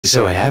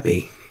So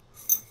happy.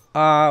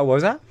 What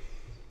was that?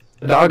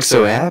 The dog's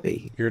so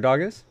happy. Your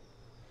dog is?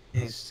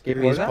 He's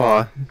giving What his was that?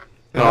 paw.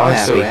 The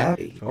dog's so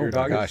happy. Oh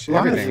my gosh,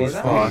 Live. everything. His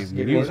paw. Give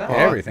me his paw.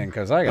 Everything,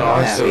 because I The got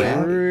dog's so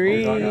happy.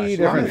 three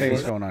different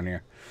things going on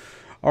here.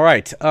 All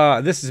right,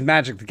 this is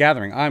Magic the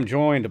Gathering. I'm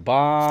joined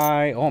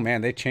by. Oh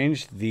man, they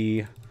changed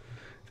the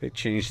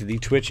Twitch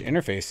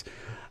interface.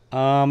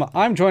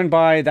 I'm joined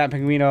by that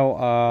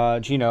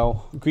Pinguino,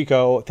 Gino,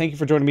 Greco. Thank you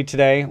for joining me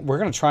today. We're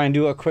gonna try and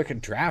do a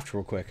quick draft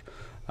real quick.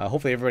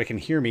 Hopefully everybody can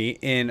hear me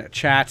in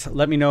chat.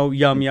 Let me know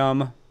yum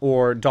yum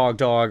or dog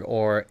dog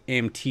or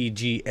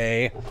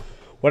MTGA,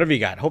 whatever you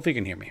got. Hopefully you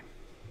can hear me.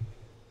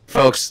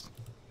 Folks,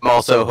 I'm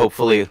also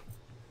hopefully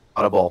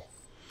audible.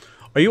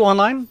 Are you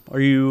online? Are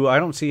you? I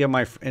don't see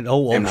my.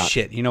 Oh I'm not.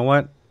 shit! You know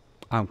what?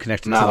 I'm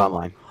connected. Not to the,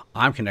 online.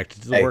 I'm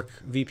connected to the Hey. work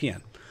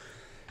VPN.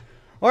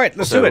 All right,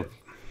 let's do it.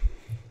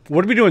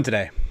 What are we doing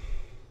today?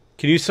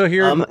 Can you still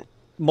hear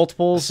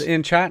multiples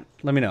in chat?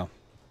 Let me know.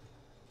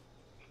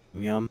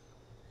 Yum.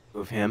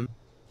 Move him.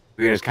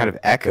 We're just kind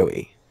of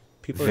echoey.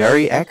 People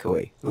Very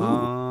echoey.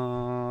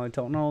 I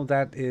don't know.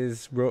 That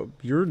is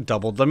you're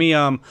doubled. Let me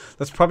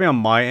that's probably on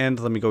my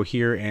end. Let me go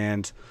here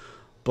and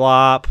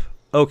blop.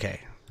 Okay.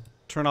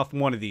 Turn off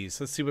one of these.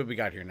 Let's see what we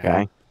got here now.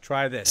 Okay.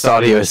 Try this. This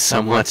audio is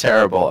somewhat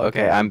terrible.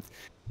 Okay, I've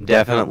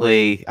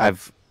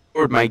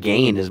lowered my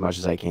gain as much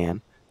as I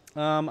can.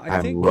 I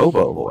think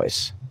robo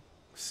voice.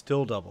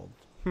 still doubled.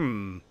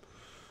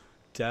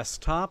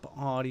 Desktop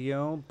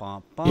audio.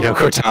 Bum, bum. You know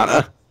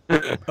Cortana.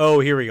 Oh,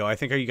 here we go. I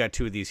think you got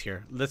two of these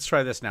here. Let's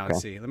try this now and Okay.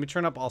 see. Let me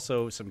turn up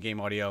also some game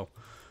audio.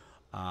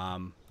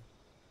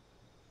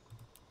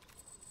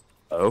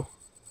 Oh,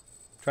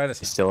 Try this.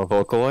 he's Now. still a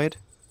Vocaloid.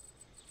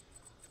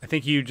 I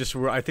think you just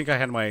were. I think I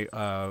had my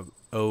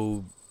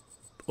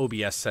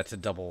OBS set to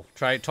double.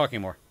 Try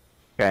talking more.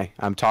 Okay,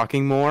 I'm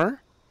talking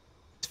more.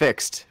 It's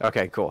fixed.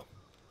 Okay, cool.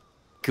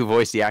 Cool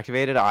voice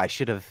deactivated. I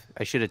should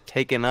have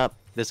taken up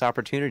this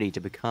opportunity to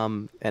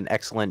become an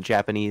excellent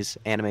Japanese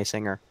anime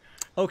singer.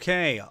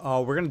 Okay,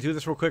 we're gonna do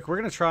this real quick. We're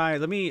gonna try.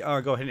 Let me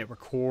go ahead and hit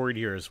record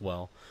here as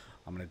well.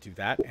 I'm gonna do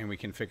that, and we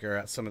can figure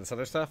out some of this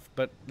other stuff.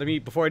 But let me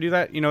before I do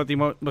that, you know what the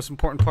most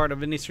important part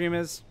of any stream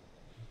is?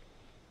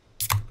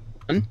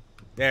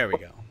 There we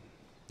go.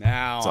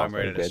 Now It's all I'm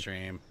ready very to good.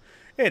 stream.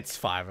 It's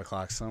 5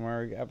 o'clock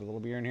somewhere. I have a little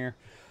beer in here.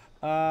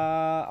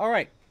 All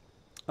right.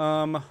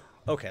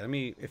 Okay. Let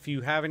me. If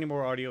you have any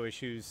more audio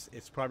issues,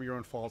 it's probably your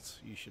own fault.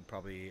 You should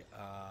probably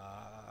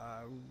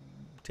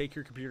take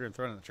your computer and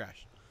throw it in the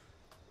trash.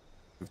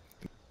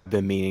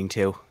 Been meaning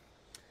to.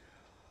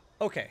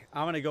 Okay,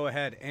 I'm going to go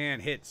ahead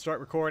and hit start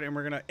record, and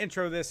we're going to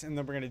intro this, and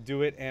then we're going to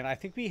do it. And I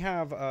think we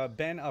have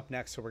Ben up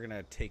next, so we're going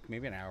to take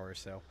maybe an hour or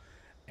so,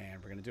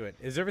 and we're going to do it.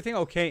 Is everything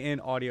okay in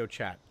audio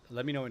chat?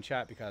 Let me know in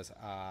chat because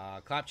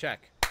clap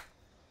check.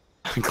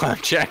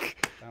 Clap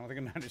check. I don't think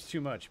it matters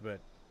too much, but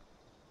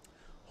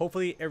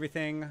hopefully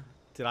everything...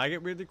 Did I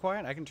get weirdly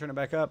quiet? I can turn it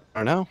back up. I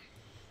don't know.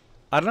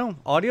 I don't know.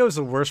 Audio is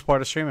the worst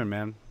part of streaming,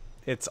 man.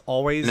 It's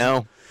always...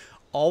 No.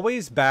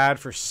 Always bad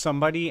for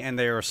somebody, and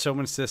they are so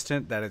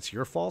insistent that it's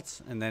your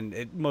fault, and then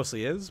it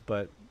mostly is.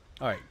 But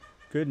all right,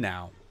 good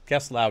now.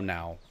 Guess loud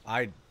now.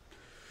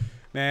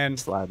 Man,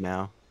 It's loud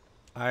now.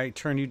 I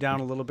turn you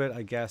down a little bit.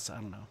 I guess I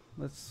don't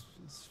know.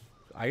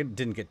 I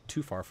didn't get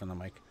too far from the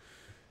mic.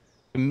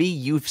 To me,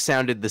 you've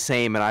sounded the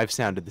same, and I've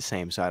sounded the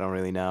same, so I don't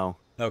really know.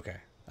 Okay,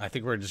 I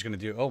think we're just gonna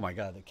do. Oh my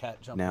God, the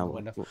cat jumped out Now, the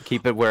window. we'll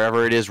keep it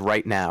wherever it is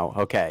right now.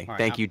 Okay. All right,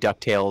 Thank you,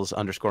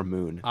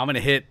 DuckTales_Moon. I'm gonna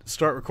hit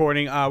start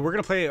recording. We're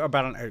gonna play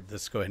about an.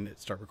 Let's go ahead and hit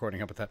start recording.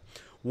 How about that?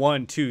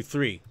 1, 2,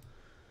 3.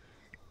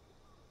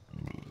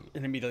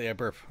 And immediately I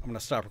burp. I'm gonna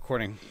stop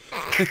recording.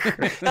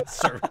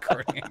 Start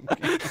recording.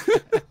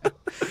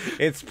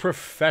 It's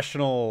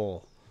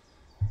professional.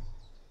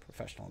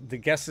 Professional. The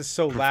guest is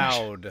so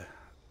loud.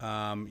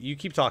 You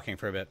keep talking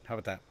for a bit. How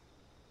about that?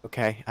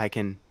 Okay, I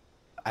can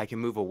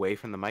move away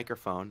from the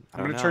microphone.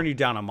 I'm gonna turn you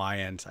down on my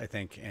end, I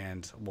think,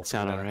 and we'll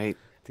Sound figure all that out. right.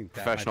 I think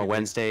that Professional might be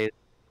Wednesdays.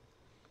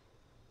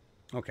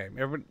 okay.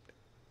 Everyone,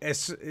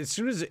 as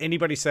soon as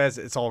anybody says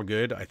it's all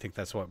good, I think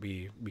that's what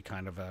we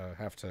kind of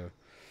have to.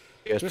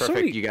 It was There's so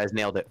perfect. many- You guys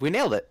nailed it. We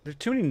nailed it. There's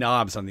too many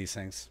knobs on these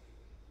things.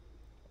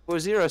 Well,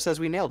 Zero says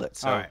we nailed it.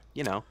 So, All right.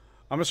 you know.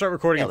 I'm gonna start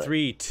recording in Nailed it.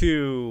 3,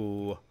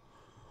 2.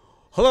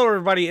 Hello,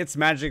 everybody. It's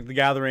Magic the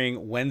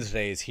Gathering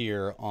Wednesdays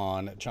here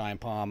on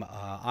Giant Palm.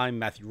 I'm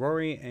Matthew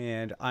Rorie,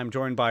 and I'm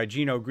joined by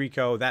Gino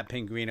Greco, that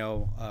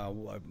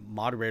Pinguino,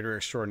 moderator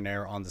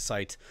extraordinaire on the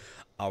site.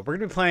 We're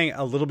gonna be playing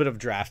a little bit of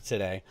draft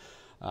today.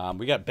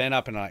 We got Ben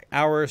up in an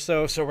hour or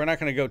so, so we're not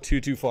gonna go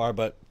too far.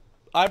 But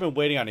I've been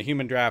waiting on a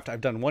human draft.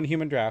 I've done one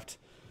human draft.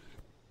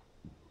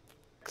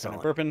 Kind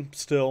of burping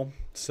still,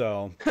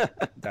 so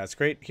that's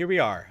great. Here we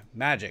are,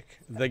 Magic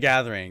the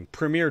Gathering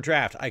Premier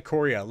Draft,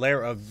 Ikoria,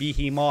 Lair of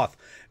Behemoth,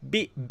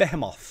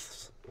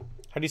 Behemoth.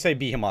 How do you say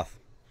Behemoth?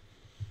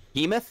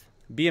 Behemoth?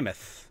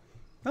 Behemoth.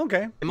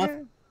 Okay, Behemoth?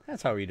 yeah,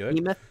 that's how we do it.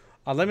 Behemoth?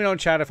 Let me know in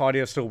chat if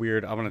audio is still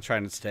weird. I'm gonna try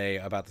and stay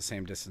about the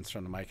same distance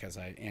from the mic as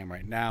I am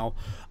right now.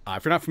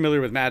 If you're not familiar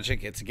with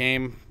Magic, it's a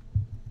game.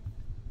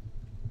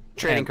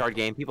 Trading card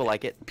game. People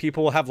like it.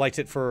 People have liked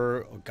it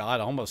for, oh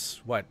God,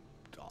 almost, what,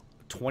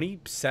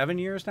 27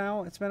 years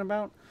now it's been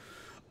about.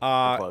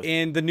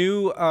 In the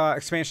new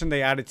expansion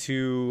they added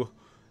to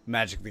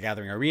Magic the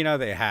Gathering Arena,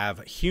 they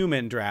have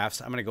human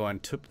drafts. I'm going to go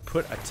and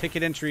put a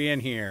ticket entry in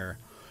here.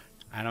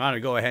 And I'm going to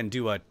go ahead and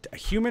do a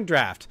human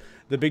draft.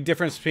 The big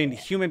difference between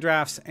human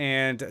drafts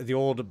and the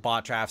old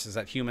bot drafts is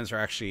that humans are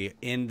actually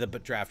in the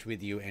draft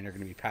with you, and you're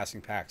going to be passing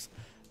packs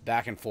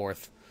back and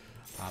forth.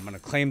 I'm going to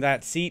claim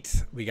that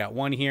seat. We got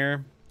one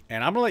here.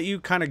 And I'm going to let you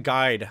kind of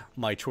guide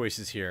my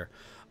choices here.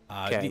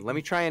 Okay, let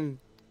me try and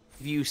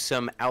give you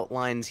some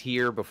outlines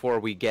here before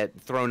we get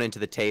thrown into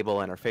the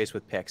table and are faced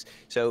with picks.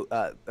 So,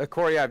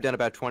 Corey, I've done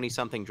about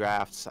 20-something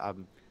drafts.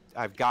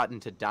 I've gotten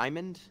to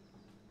Diamond.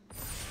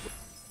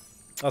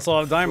 That's a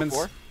lot of diamonds.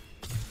 Before.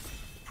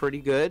 Pretty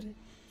good.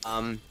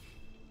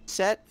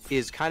 Set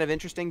is kind of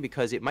interesting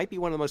because it might be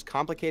one of the most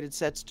complicated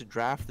sets to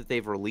draft that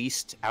they've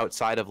released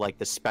outside of like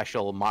the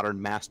special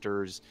Modern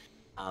Masters,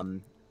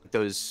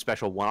 those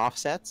special one-off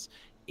sets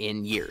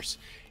in years.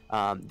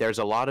 There's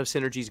a lot of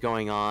synergies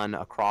going on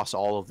across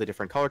all of the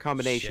different color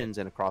combinations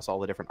and across all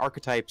the different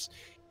archetypes.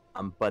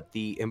 But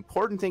the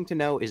important thing to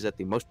know is that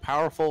the most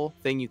powerful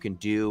thing you can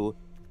do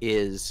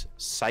is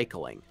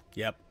cycling.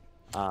 Yep.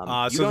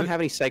 You don't have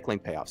any cycling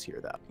payoffs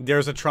here, though.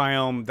 There's a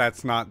triome.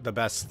 That's not the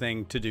best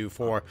thing to do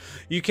for.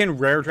 You can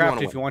rare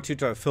draft if you want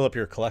to fill up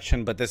your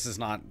collection, but this is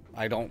not.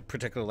 I don't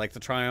particularly like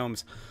the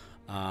triomes.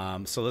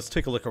 So let's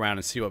take a look around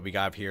and see what we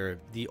got here.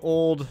 The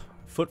old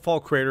Footfall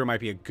Crater might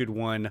be a good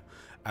one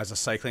as a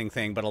cycling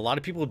thing, but a lot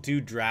of people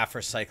do draft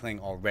for cycling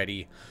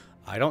already.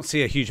 I don't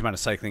see a huge amount of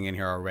cycling in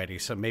here already,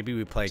 so maybe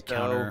we play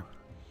counter.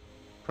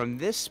 From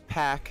this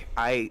pack,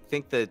 I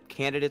think the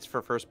candidates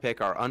for first pick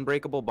are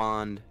Unbreakable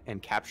Bond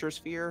and Capture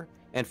Sphere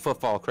and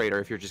Footfall Crater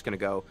if you're just going to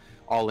go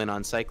all in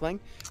on cycling.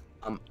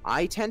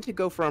 I tend to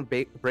go for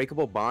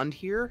Unbreakable Bond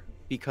here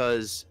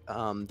because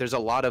there's a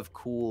lot of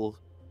cool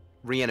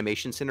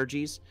reanimation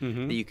synergies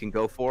that you can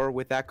go for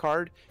with that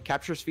card.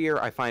 Capture Sphere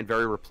I find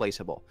very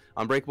replaceable.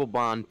 Unbreakable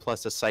Bond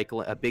plus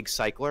a big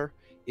cycler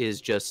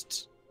is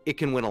just... it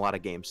can win a lot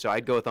of games, so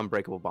I'd go with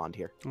Unbreakable Bond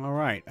here. All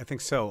right, I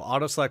think so.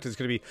 Auto select is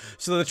going to be...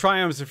 so the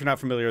triomes, if you're not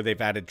familiar, they've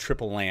added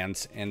triple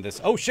lands in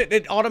this. Oh, shit,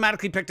 it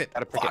automatically picked it.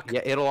 Fuck.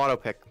 Yeah, it'll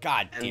auto-pick.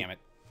 God damn it.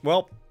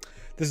 Well,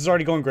 this is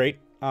already going great.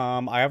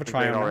 I have a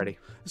triume already.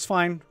 It's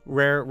fine.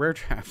 Rare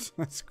drafts.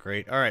 That's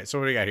great. All right, so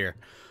what do we got here?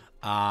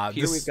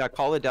 Here we've got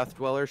Call of Death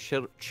Dweller,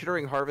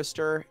 Chittering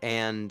Harvester,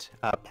 and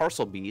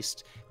Parcel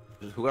Beast.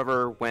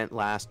 Whoever went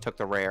last took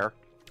the rare.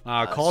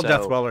 Call of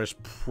Death Dweller is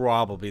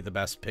probably the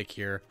best pick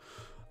here.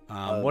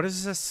 What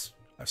is this?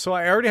 So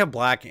I already have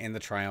black in the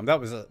triume.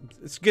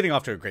 It's getting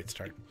off to a great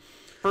start.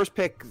 First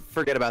pick,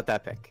 forget about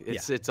that pick.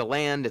 It's a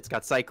land. It's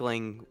got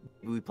cycling.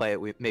 We play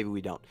it. Maybe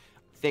we don't.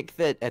 I think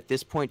that at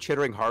this point,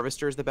 Chittering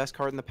Harvester is the best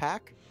card in the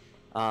pack.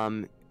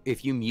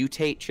 If you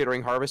mutate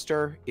Chittering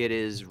Harvester, it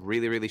is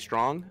really, really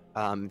strong.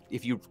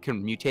 If you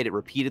can mutate it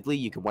repeatedly,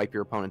 you can wipe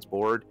your opponent's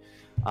board.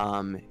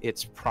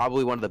 It's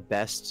probably one of the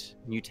best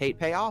mutate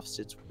payoffs.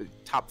 It's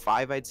top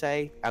 5, I'd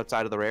say,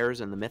 outside of the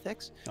rares and the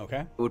mythics.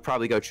 Okay. It would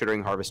probably go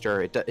Chittering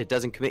Harvester. It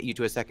doesn't commit you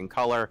to a second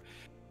color.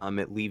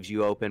 It leaves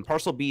you open.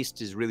 Parcel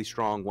Beast is really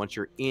strong once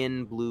you're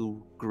in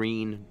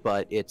blue-green,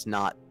 but it's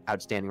not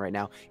outstanding right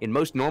now. In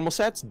most normal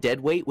sets,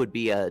 Deadweight would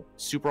be a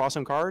super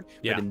awesome card,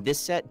 but in this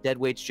set,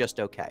 Deadweight's just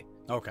okay.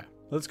 Okay.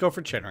 Let's go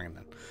for Chittering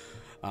then.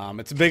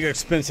 It's a big,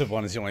 expensive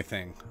one is the only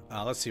thing.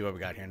 Let's see what we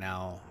got here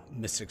now.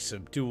 Mystic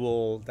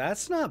Subdual.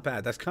 That's not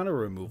bad. That's kind of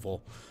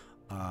removal.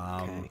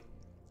 Okay.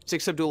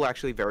 Mystic Subdual,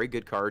 actually very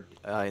good card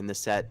in this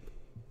set.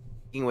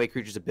 Taking away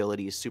creatures'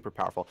 ability is super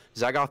powerful.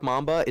 Zagoth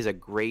Mamba is a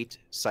great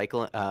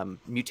cycle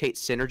mutate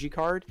synergy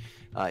card.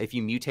 If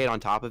you mutate on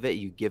top of it,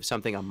 you give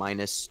something a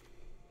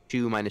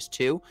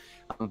 -2/-2.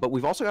 But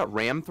we've also got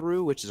Ram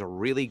Through, which is a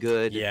really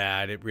good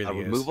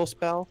removal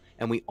spell.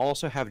 And we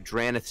also have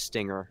Dranith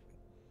Stinger,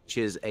 which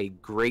is a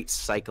great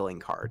cycling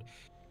card.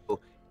 So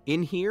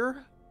in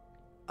here,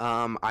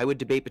 I would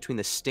debate between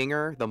the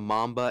Stinger, the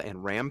Mamba,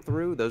 and Ram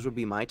Through. Those would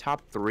be my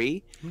top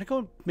 3. I'm going to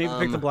go maybe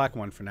pick the black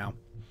one for now.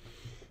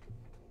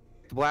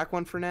 The black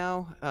one for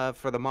now.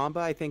 For the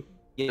Mamba, I think,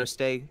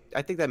 stay.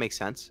 I think that makes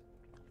sense.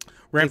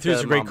 Ram Through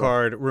is a great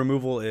card.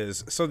 Removal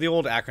is... so the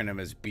old acronym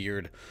is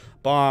BEARD.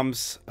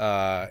 Bombs,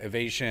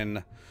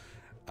 evasion,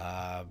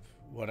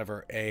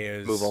 whatever A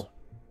is...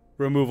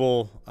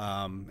 removal,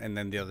 and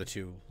then the other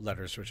 2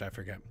 letters, which I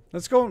forget.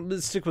 Let's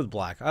stick with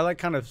black. I like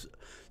kind of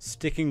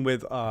sticking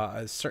with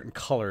certain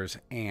colors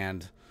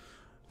and...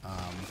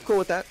 cool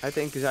with that. I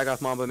think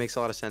Zagoth Mamba makes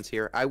a lot of sense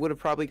here. I would have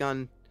probably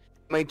gone...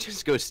 might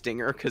just go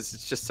Stinger because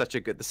it's just such a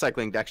good... the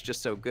cycling deck's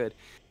just so good.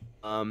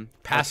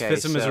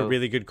 Pacifism is a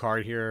really good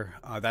card here.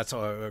 That's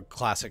a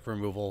classic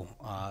removal.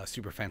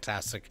 Super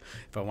fantastic.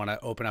 If I want to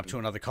open up to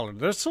another color.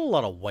 There's still a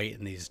lot of white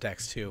in these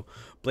decks too.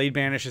 Blade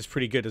Banish is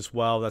pretty good as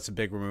well. That's a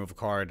big removal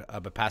card.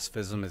 But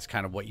Pacifism is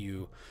kind of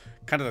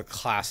the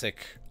classic.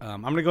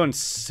 I'm going to go and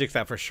stick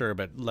that for sure,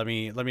 but let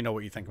me know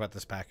what you think about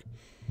this pack.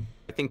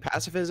 I think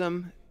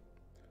Pacifism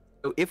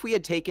So if we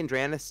had taken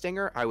Drannith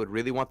Stinger, I would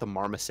really want the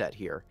Marmoset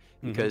here,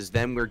 because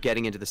then we're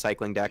getting into the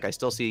cycling deck. I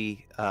still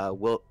see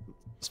Veil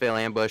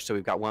Ambush, so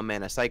we've got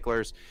 1-mana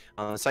cyclers.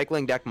 The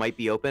cycling deck might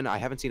be open. I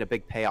haven't seen a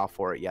big payoff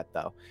for it yet,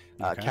 though.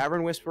 Okay.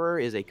 Cavern Whisperer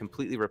is a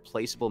completely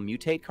replaceable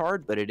mutate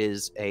card, but it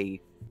is a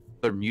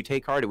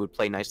mutate card. It would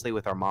play nicely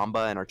with our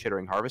Mamba and our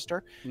Chittering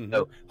Harvester.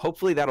 So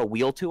hopefully that'll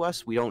wheel to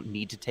us. We don't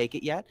need to take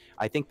it yet.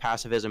 I think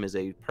Passivism is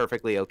a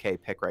perfectly okay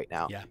pick right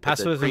now. Yeah,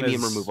 Passivism Passivism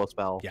premium is removal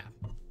spell. Yeah.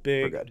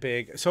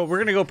 Big. So we're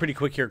gonna go pretty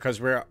quick here because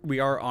we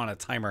are on a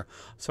timer.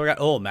 So I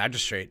got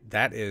Magistrate.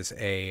 That is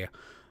a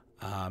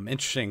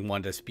interesting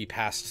one to be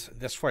passed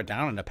this far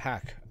down in the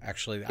pack.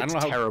 Actually, I don't know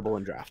how terrible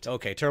in draft.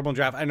 Okay, terrible in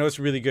draft. I know it's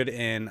really good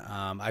in.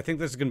 I think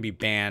this is gonna be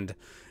banned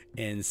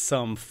in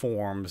some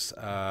forms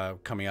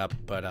coming up,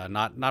 but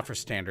not for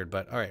standard.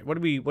 But all right, what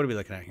are we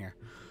looking at here?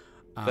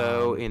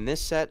 So in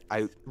this set,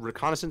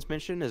 Reconnaissance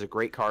Mission is a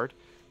great card.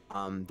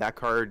 That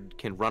card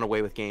can run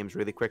away with games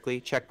really quickly.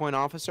 Checkpoint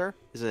Officer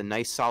is a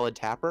nice solid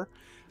tapper.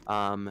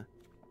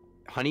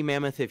 Honey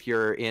Mammoth, if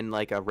you're in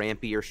like a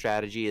rampier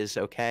strategy, is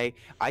okay.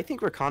 I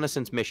think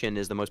Reconnaissance Mission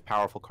is the most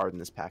powerful card in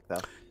this pack,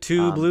 though.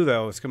 2 blue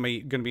though. It's gonna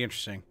be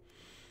interesting.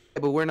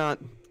 But we're not.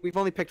 We've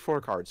only picked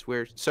 4 cards.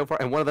 We're so far,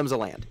 and one of them's a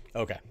land.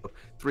 Okay.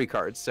 3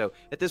 cards. So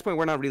at this point,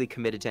 we're not really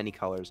committed to any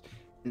colors.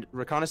 And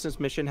Reconnaissance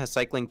Mission has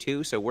cycling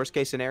too. So worst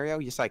case scenario,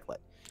 you cycle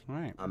it. All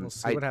right. We'll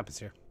see what happens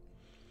here.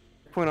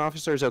 Point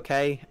Officer is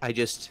okay.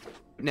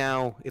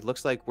 Now it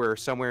looks like we're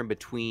somewhere in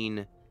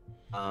between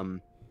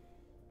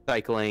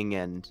cycling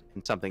and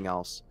something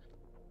else.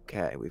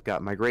 Okay, we've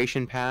got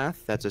Migration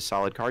Path. That's a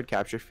solid card.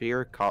 Capture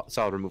Fear,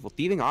 solid removal.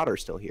 Thieving Otter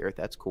still here.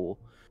 That's cool.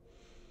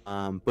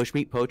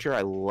 Bushmeat Poacher,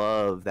 I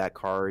love that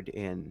card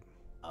in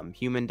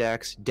human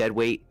decks.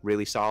 Deadweight,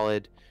 really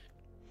solid.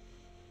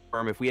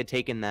 If we had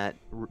taken that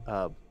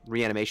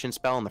reanimation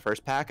spell in the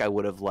first pack, I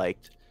would have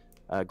liked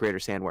Greater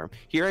Sandworm.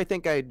 Here, I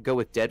think I'd go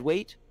with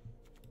Deadweight.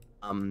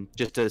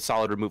 Just a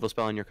solid removal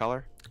spell in your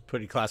color.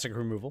 Pretty classic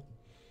removal.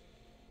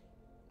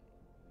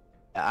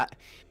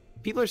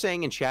 People are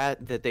saying in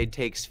chat that they'd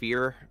take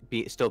Sphere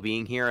still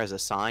being here as a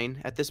sign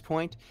at this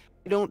point.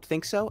 I don't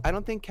think so. I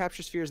don't think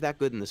Capture Sphere is that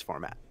good in this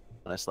format,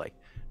 honestly.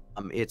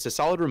 It's a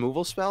solid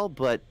removal spell,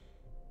 but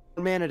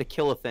 1 mana to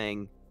kill a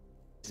thing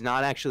is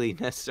not actually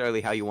necessarily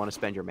how you want to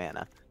spend your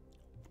mana.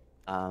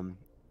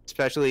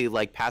 Especially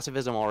like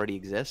Passivism already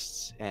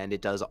exists, and it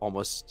does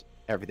almost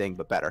everything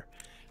but better.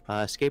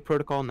 Escape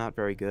Protocol, not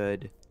very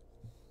good.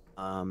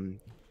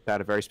 Got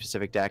a very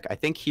specific deck. I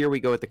think here we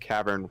go with the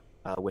Cavern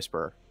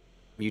Whisperer.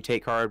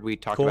 Mutate card we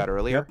talked about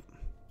earlier.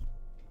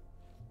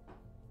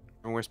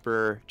 Cavern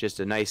Whisperer, just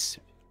a nice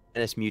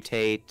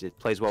mutate. It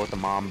plays well with the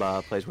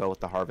Mamba, plays well with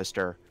the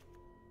Harvester.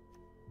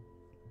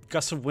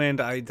 Gust of Wind,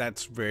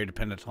 that's very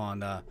dependent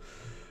on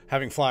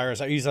having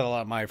flyers. I use that a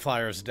lot in my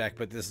flyers deck,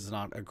 but this is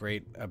not a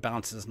great...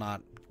 bounce is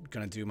not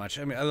going to do much.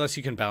 I mean, unless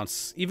you can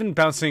bounce... Even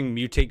bouncing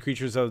mutate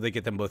creatures, though, they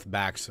get them both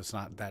back, so it's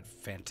not that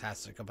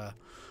fantastic of a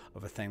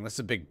thing. That's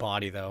a big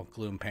body, though.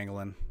 Gloom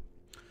Pangolin.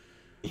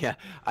 Yeah,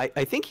 I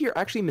think here,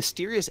 actually,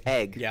 Mysterious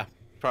Egg. Yeah.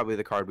 Probably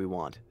the card we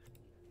want.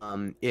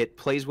 It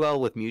plays well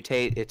with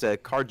Mutate. It's a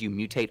card you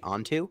mutate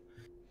onto,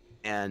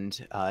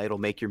 and it'll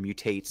make your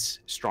mutates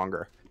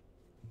stronger.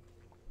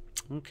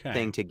 Okay.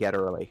 Thing to get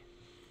early.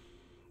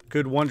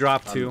 Good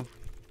 1-drop too.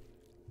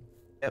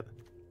 Yep.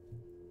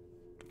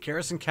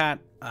 Garrison Cat,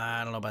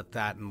 I don't know about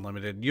that in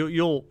limited.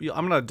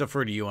 I'm gonna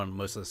defer to you on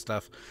most of the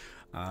stuff.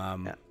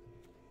 Yeah.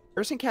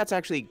 Garrison Cat's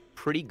actually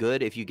pretty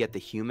good if you get the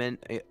human,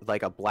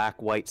 like a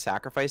black-white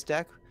sacrifice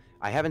deck.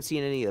 I haven't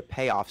seen any of the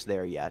payoffs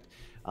there yet,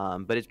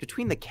 but it's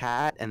between the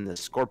cat and the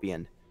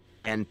scorpion,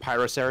 and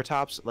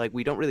Pyroceratops. Like,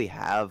 we don't really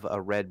have a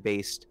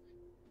red-based.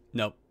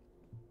 Nope.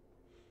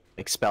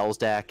 Like spells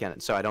deck,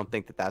 and so I don't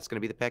think that that's going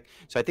to be the pick.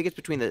 So I think it's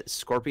between the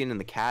scorpion and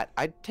the cat.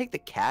 I'd take the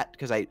cat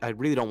because I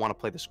really don't want to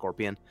play the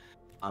scorpion.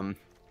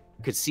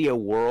 Could see a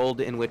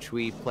world in which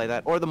we play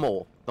that, or the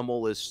mole. The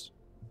mole is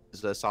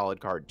a solid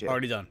card too.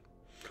 Already done.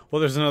 Well,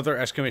 there's another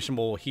exclamation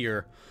mole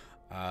here,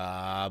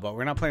 but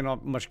we're not playing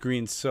much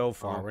green so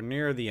far. We're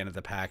near the end of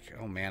the pack.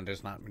 Oh man,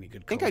 there's not many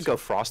good colors. I think I'd go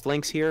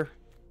Frostlinks here.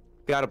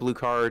 Got a blue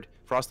card.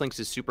 Frostlinks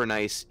is super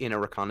nice in a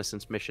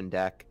Reconnaissance Mission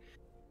deck.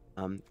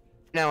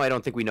 Now I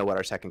don't think we know what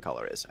our second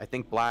color is. I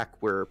think black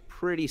we're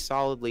pretty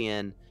solidly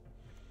in,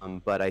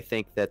 but I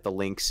think that the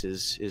Lynx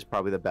is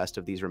probably the best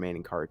of these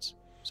remaining cards.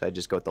 So I'd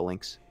just go with the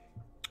Lynx.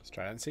 Let's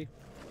try it and see.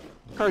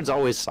 Card's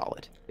always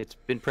solid. It's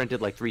been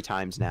printed like 3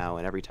 times now,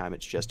 and every time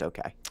it's just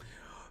okay.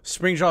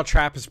 Springjaw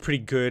Trap is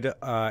pretty good.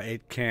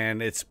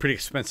 It's pretty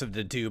expensive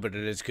to do, but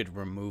it is good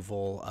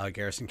removal.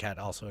 Garrison Cat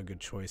also a good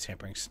choice.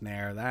 Hampering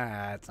Snare,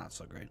 that's not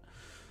so great.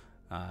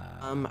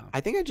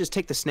 I think I'd just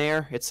take the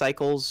Snare. It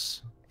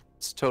cycles.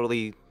 It's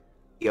totally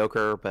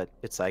mediocre, but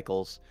it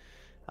cycles.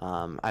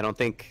 I don't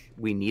think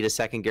we need a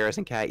second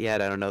Garrison Cat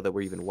yet. I don't know that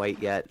we're even white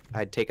yet.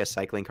 I'd take a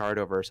cycling card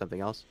over something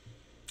else.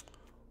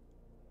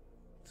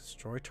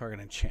 Destroy target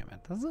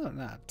enchantment. That's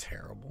not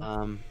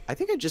terrible. I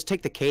think I'd just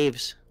take the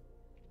Caves.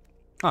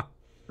 Huh.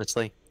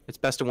 Honestly, it's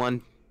best of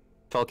 1.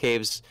 Fell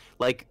Caves.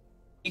 Like,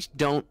 each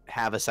don't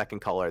have a second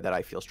color that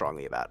I feel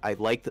strongly about. I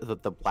like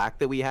the black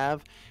that we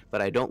have,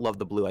 but I don't love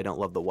the blue. I don't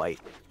love the white.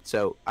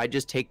 So I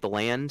just take the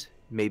land.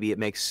 Maybe it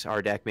makes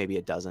our deck. Maybe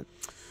it doesn't.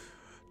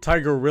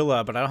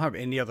 Tigerilla, but I don't have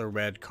any other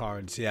red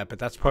cards yet. But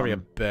that's probably a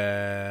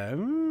bad.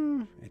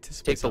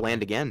 Take the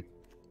land again.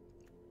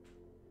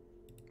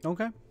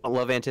 Okay. I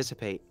love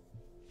anticipate.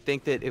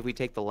 Think that if we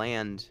take the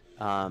land,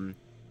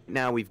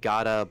 now we've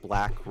got a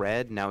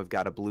black-red. Now we've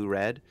got a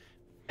blue-red.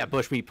 Yeah,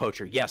 Bushmeat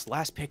Poacher. Yes,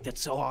 last pick. That's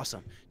so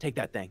awesome. Take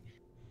that thing.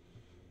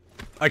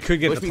 I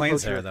could get the Bushmeat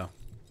plains Poacher. there, though.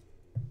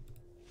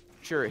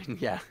 Sure,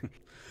 yeah.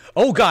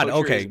 Oh, God. Poacher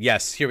Okay, is-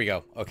 yes. Here we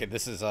go. Okay,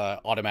 this is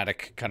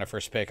automatic kind of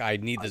first pick. I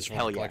need this for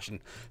hell my yeah. collection.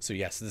 So,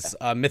 yes, this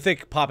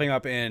Mythic popping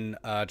up in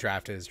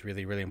draft is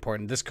really, really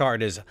important. This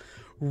card is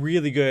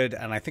really good,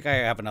 and I think I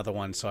have another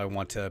one, so I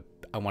want to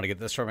get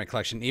this for my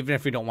collection, even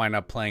if we don't wind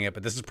up playing it,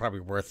 but this is probably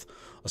worth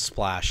a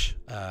splash.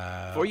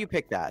 Before you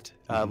pick that,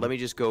 let me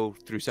just go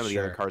through some of the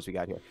other Sure. cards we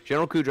got here.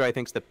 General Kudra, I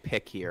think, is the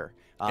pick here.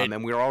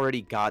 And we're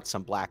already got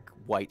some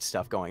black-white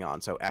stuff going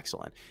on, so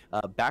excellent.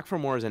 Back for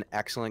More is an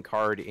excellent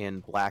card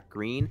in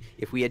black-green.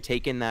 If we had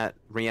taken that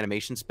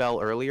reanimation spell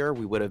earlier,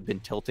 we would have been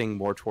tilting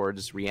more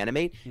towards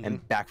reanimate,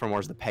 and Back for More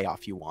is the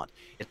payoff you want.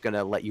 It's going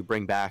to let you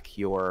bring back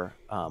your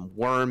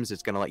worms.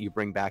 It's going to let you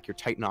bring back your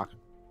Titanox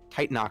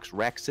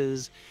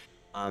Rexes.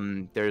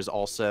 There's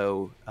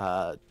also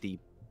the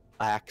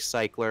Black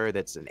Cycler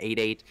that's an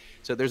 8/8.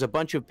 So there's a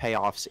bunch of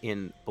payoffs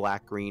in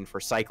black-green for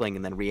cycling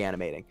and then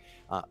reanimating.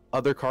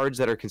 Other cards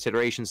that are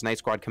considerations, Night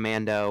Squad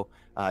Commando,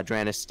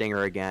 Dranis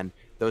Stinger again,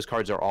 those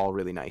cards are all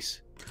really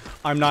nice.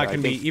 I'm not So I going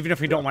to be, think- even if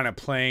we don't wind up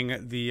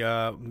playing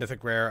the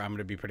Mythic Rare, I'm going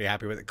to be pretty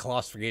happy with it.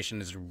 Colossification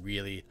is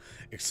really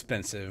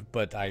expensive,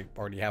 but I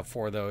already have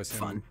 4 of those.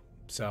 Fun.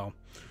 So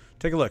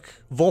take a look.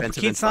 Expensive and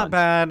Volpakeet's not fun.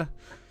 bad.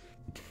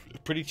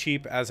 Pretty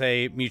cheap as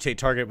a mutate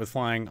target with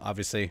flying,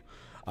 obviously.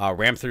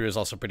 Ram Through is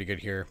also pretty good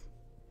here.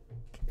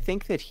 I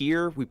think that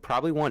here we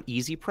probably want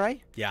Easy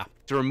Prey. Yeah.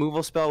 It's a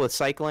removal spell with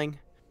cycling.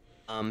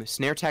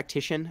 Snare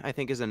Tactician, I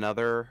think, is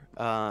another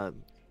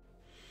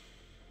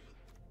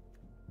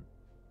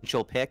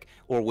potential pick,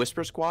 or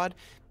Whisper Squad,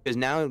 because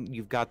now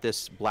you've got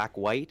this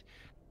black-white.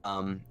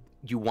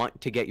 You want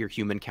to get your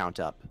human count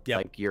up. Yep.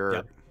 Like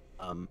your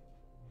Yep.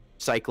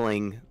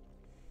 cycling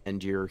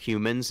and your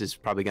humans is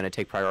probably going to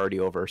take priority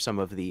over some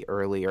of the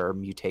earlier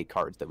mutate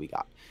cards that we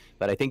got.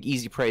 But I think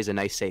Easy Prey is a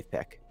nice safe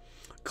pick.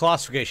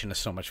 Colossification is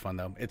so much fun,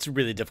 though. It's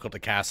really difficult to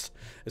cast,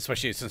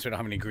 especially since we don't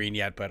have any green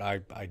yet, but I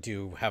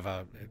do have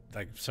a,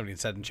 like somebody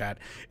said in chat,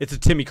 it's a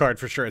Timmy card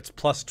for sure. It's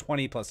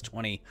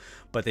 +20/+20,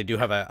 but they do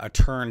have a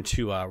turn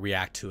to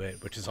react to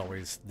it, which is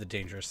always the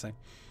dangerous thing.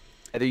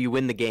 Either you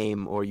win the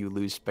game or you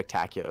lose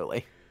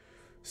spectacularly.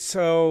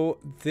 So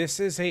this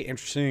is a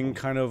interesting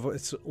kind of,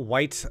 it's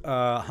white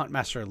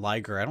Huntmaster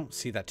Liger. I don't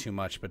see that too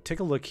much, but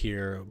take a look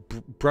here.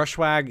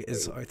 Brushwag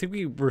is, I think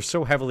we were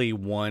so heavily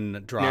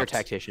one dropped. Snare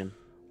Tactician.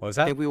 What was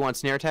I that? think we want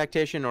Snare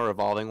Tactician or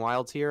Evolving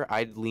Wilds here.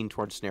 I'd lean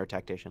towards Snare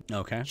Tactician.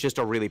 Okay. It's just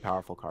a really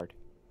powerful card.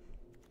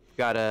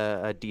 Got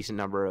a decent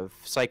number of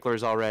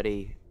cyclers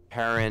already.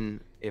 Perrin,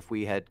 if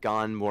we had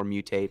gone more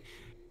mutate.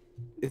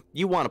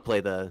 You want to play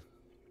the...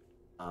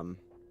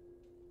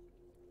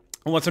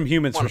 I want some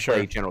humans want for to sure.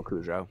 play General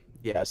Kudrow.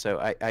 Yeah,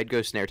 so I'd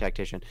go Snare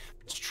Tactician.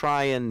 Let's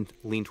try and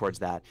lean towards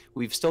that.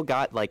 We've still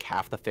got like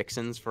half the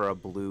fixins for a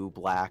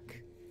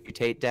blue-black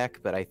mutate deck,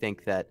 but I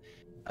think that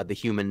the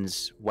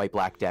humans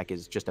white-black deck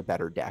is just a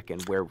better deck,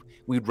 and where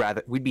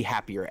we'd be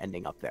happier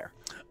ending up there.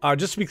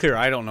 Just to be clear,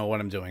 I don't know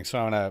what I'm doing. So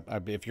I'm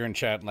gonna, if you're in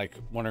chat, like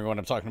wondering what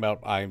I'm talking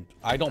about, I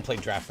don't play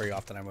draft very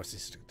often. I mostly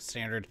stick to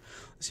standard.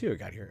 Let's see what we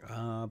got here.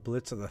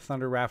 Blitz of the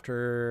Thunder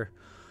Rafter.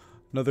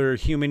 Another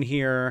human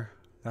here.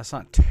 That's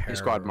not terrible.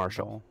 Squad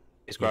Marshal.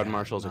 Squad Yeah,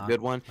 Marshal is a not-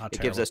 good one. not It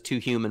gives terrible. us 2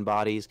 human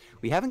bodies.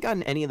 We haven't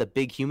gotten any of the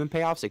big human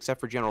payoffs except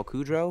for General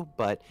Kudrow,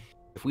 but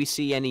if we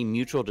see any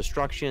mutual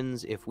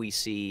destructions, if we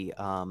see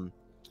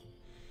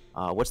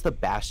what's the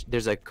bash?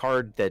 There's a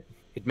card that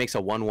it makes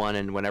a 1/1,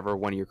 and whenever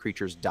one of your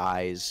creatures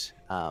dies,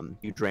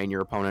 you drain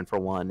your opponent for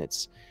 1.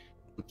 It's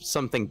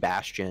something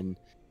Bastion.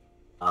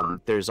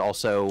 There's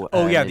also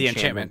Oh an yeah, the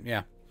enchantment.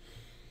 Yeah.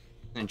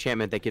 an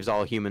enchantment that gives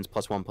all humans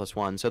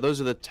 +1/+1. So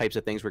those are the types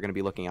of things we're going to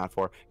be looking out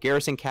for.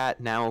 Garrison Cat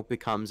now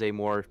becomes a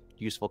more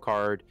useful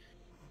card.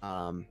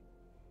 Using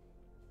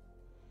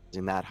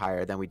that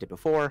higher than we did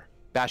before.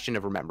 Bastion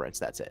of Remembrance,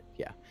 that's it.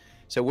 Yeah.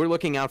 So we're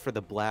looking out for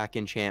the black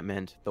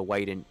enchantment, the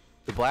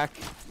black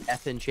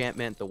death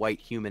enchantment, the white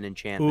human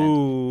enchantment.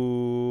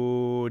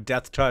 Ooh,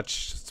 Death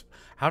Touch.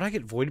 How did I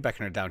get Void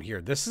Beckoner down here?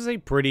 This is a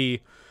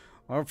pretty.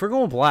 Well, if we're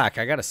going black,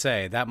 I gotta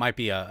say that might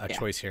be a Yeah.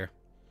 choice here.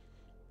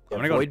 Yeah,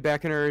 I'm gonna go- Void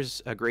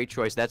Beckoner's a great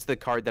choice. That's the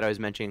card that I was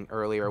mentioning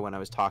earlier when I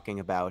was talking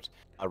about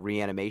a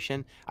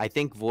reanimation. I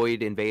think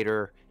Void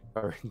Invader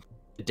or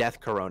Death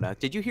Corona.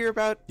 Did you hear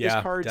about Yeah,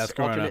 this card's Death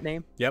Corona. alternate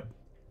name? Yep,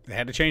 they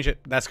had to change it.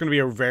 That's going to be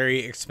a very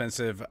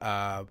expensive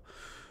card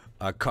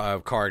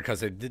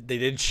because they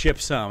did ship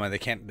some and they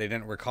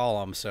didn't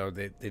recall them, so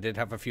they did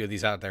have a few of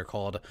these out there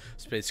called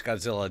Space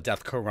Godzilla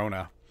Death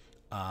Corona,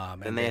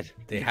 and And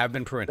they have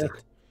been printed.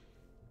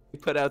 We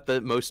put out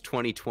the most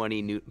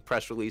 2020 new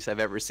press release I've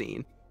ever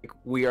seen.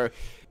 We are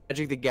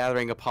Magic the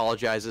Gathering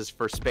apologizes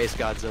for Space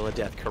Godzilla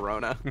Death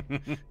Corona.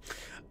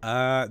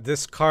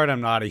 This card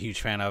I'm not a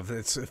huge fan of.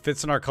 It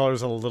fits in our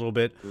colors a little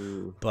bit,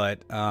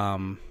 but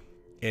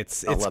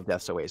it's I love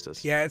Death's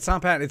Oasis. Yeah, it's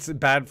not bad. It's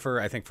bad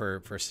for I think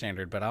for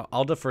standard, but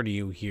I'll defer to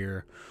you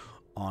here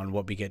on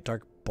what we get.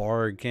 Dark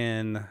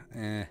Bargain.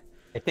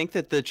 I think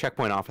that the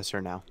checkpoint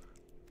officer now.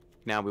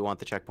 Now we want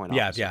the checkpoint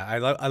officer. Yeah.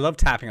 I love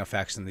tapping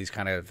effects in these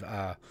kind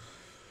of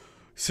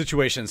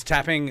situations.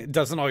 Tapping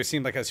doesn't always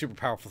seem like a super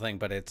powerful thing,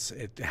 but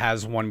it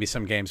has won me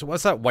some games.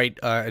 What's that white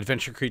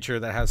adventure creature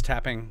that has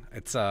tapping?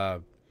 It's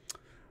like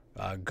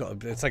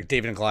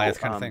David and Goliath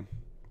kind of thing.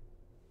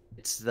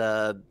 It's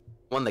the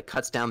one that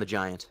cuts down the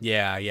giant.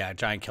 Yeah,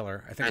 giant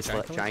killer. I think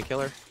it's giant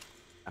killer.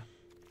 Yeah.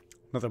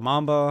 Another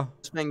Mamba.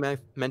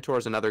 Mentor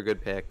is another good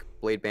pick.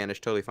 Blade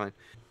Banish, totally fine.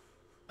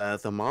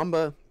 The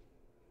Mamba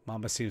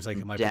seems like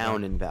it might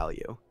down be in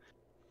value.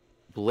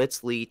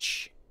 Blitz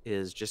Leech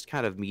is just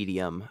kind of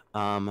medium.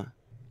 I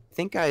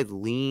think I'd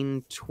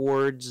lean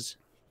towards.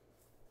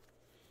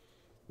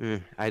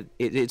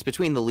 It's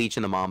between the Leech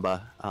and the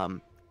Mamba.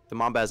 The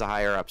Mamba has a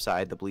higher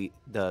upside.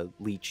 The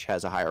Leech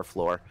has a higher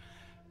floor.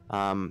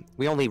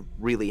 We only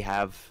really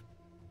have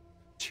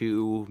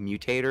 2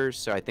 mutators,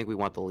 so I think we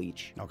want the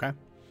Leech. Okay.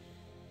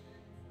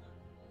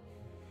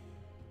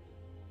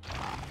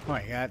 All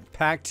right, got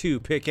pack 2,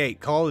 pick 8.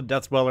 Call the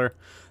Deathweller.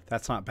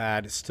 That's not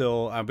bad.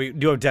 Still, we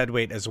do have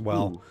Deadweight as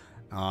well.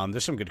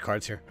 There's some good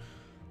cards here.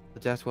 The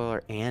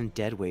Deathweller and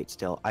Deadweight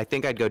still. I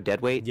think I'd go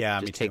Deadweight. Yeah,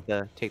 just me take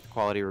too. the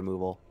quality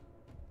removal.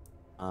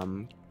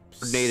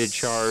 Coordinated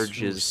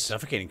Charge is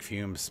Suffocating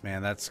Fumes,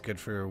 man. That's good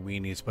for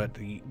weenies,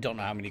 but you don't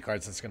know how many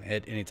cards that's gonna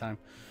hit anytime.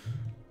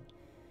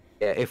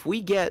 Yeah, if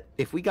we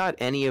got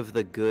any of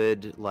the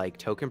good like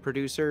token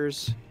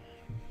producers,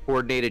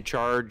 Coordinated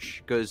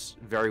Charge goes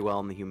very well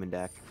in the human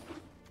deck.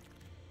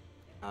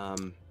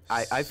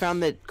 I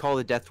found that Call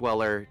the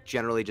Deathweller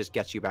generally just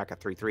gets you back at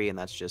 3/3, and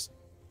that's just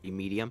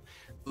medium.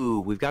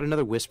 Ooh, we've got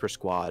another Whisper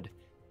Squad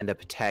and a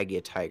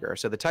Patagia Tiger.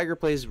 So the Tiger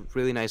plays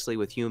really nicely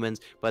with humans,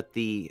 but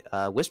the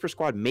Whisper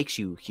Squad makes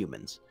you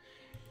humans.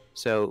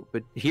 So,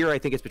 but here I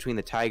think it's between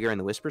the Tiger and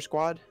the Whisper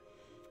Squad.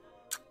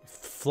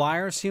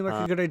 Flyers seem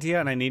like a good idea,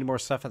 and I need more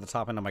stuff at the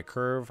top end of my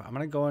curve. I'm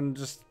gonna go and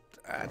just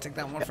take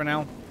that one for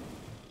now.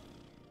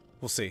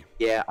 We'll see.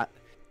 Yeah,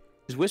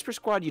 because Whisper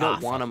Squad, you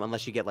don't want them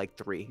unless you get like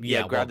 3.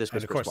 Yeah, grab this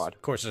Whisper Squad.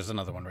 Of course, there's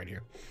another one right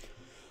here.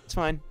 It's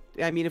fine.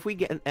 I mean, if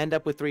we end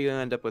up with 3, we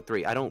end up with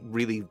 3. I don't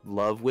really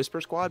love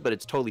Whisper Squad, but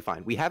it's totally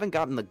fine. We haven't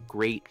gotten the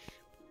great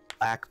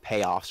black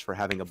payoffs for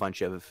having a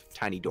bunch of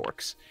tiny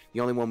dorks. The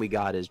only one we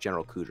got is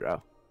General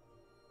Kudrow.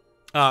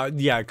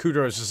 Yeah,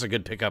 Kudrow is just a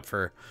good pickup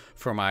for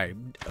my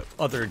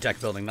other deck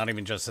building, not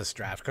even just this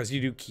draft, because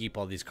you do keep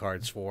all these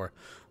cards for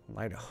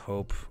Light of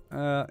Hope.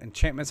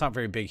 Enchantment's not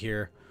very big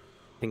here.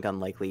 I think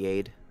Unlikely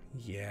Aid.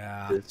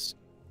 Yeah. It's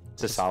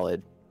a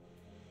solid.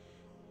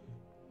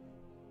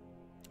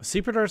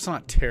 Secret Dart's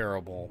not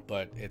terrible,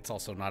 but it's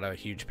also not a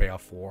huge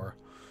payoff for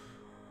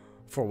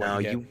what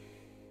you get. You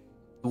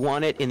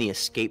want it in the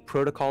Escape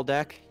Protocol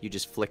deck. You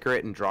just flicker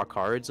it and draw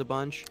cards a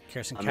bunch.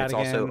 It's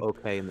also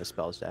okay in the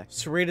spells deck.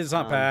 Serrated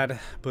not bad,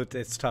 but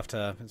it's tough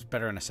to. It's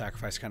better in a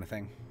sacrifice kind of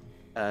thing.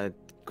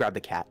 Grab the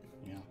cat.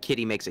 Yeah.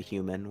 Kitty makes a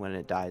human when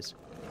it dies.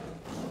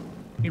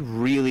 You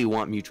really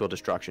want Mutual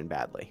Destruction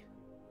badly.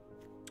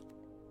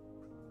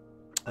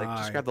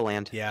 Just grab the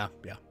land. Yeah.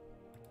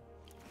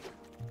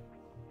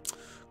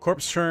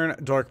 Corpse Turn,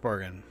 Dark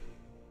Bargain.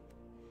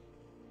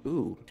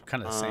 Ooh.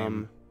 Kind of the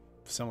same,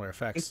 similar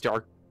effects.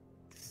 Dark.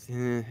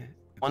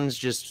 One's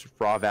just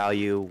raw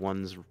value,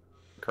 one's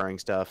recurring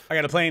stuff. I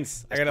got a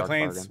Plains.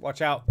 Bargain.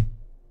 Watch out.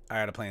 I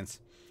got a Plains.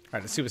 All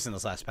right, let's see what's in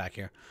this last pack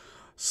here.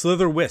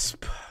 Slither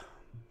Wisp.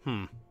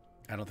 I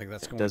don't think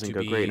that's going to be... Doesn't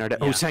go great. Yeah.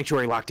 Oh,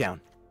 Sanctuary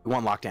Lockdown. We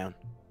want Lockdown.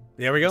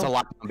 There we go. It's a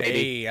lockdown, baby.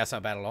 Hey, that's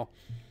not bad at all.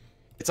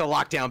 It's a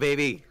lockdown,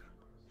 baby.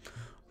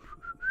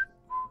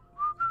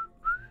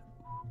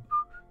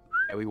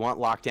 Yeah, we want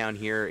Lockdown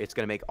here. It's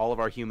going to make all of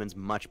our humans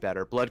much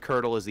better. Blood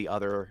Curdle is the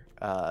other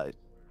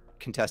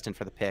contestant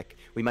for the pick.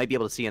 We might be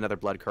able to see another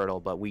Blood Curdle,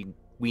 but we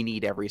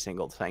need every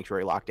single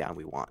Sanctuary Lockdown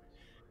we want.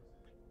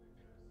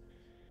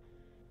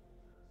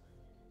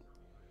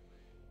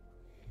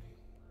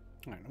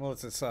 All right, well,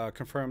 let's just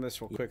confirm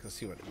this real quick. Let's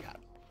see what we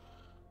got.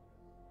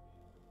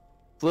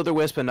 Slither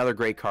Wisp, another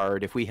great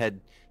card. If we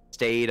had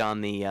stayed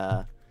on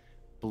the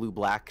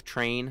blue-black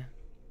train,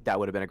 that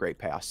would have been a great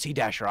payoff. Sea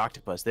Dasher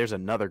Octopus, there's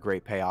another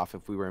great payoff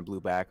if we were in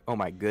blue-black. Oh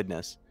my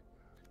goodness.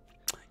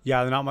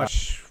 Yeah, not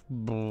much.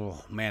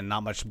 Man,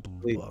 not much.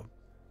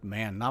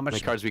 Man, not much. The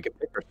cards we could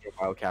pick are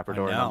Wild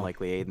Caprador and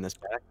Unlikely Aid in this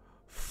pack.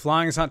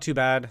 Flying's not too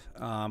bad.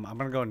 I'm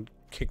gonna go and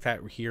kick that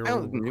here.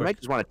 You might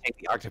just want to take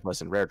the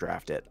Octopus and rare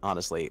draft it.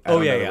 Honestly, I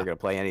don't know we're gonna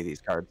play any of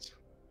these cards.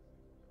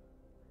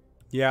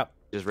 Yeah.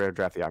 Just rare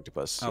draft the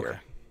Octopus. Okay.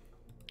 Here.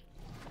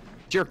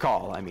 It's your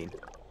call. I mean.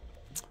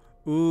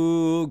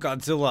 Ooh,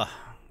 Godzilla.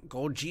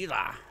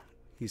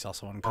 He's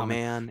also uncommon. Oh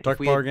man, Dark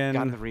Bargain.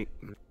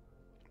 The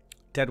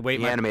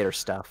Deadweight. animator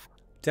stuff.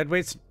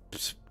 Deadweight's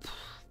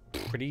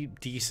pretty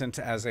decent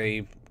as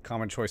a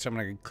common choice. I'm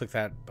going to click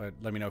that, but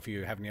let me know if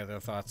you have any other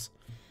thoughts.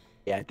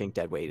 Yeah, I think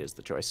deadweight is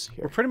the choice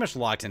here. We're pretty much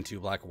locked into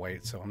black and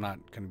white, so I'm not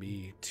going to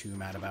be too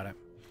mad about it.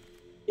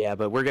 Yeah,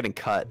 but we're getting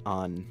cut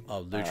on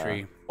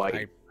Lutri.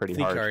 white pretty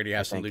hard. I think I already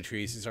have some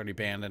Lutris. He's already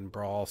banned in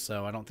Brawl,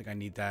 so I don't think I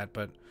need that.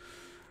 But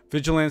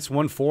Vigilance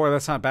 1/4,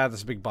 that's not bad.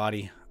 That's a big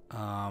body.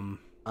 I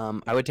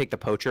would take the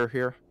Poacher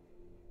here.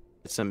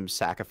 It's some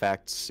sack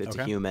effects. It's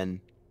a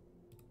human.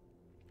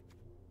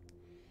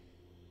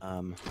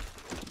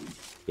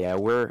 Yeah,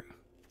 we're...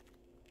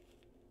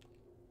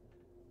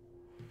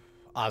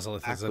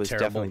 Ozolith is a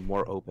terrible, definitely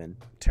more open.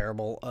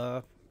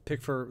 Terrible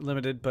pick for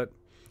limited, but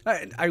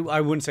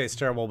I wouldn't say it's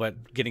terrible,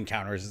 but getting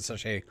counters is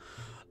such a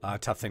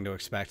tough thing to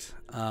expect.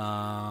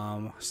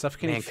 Stuff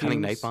can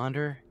Cunning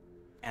Nightbonder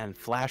and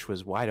Flash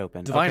was wide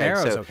open. Divine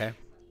Arrow's okay.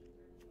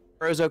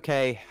 Arrow's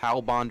okay.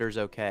 Howlbonder's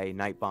okay.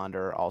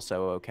 Nightbonder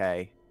also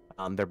okay.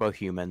 They're both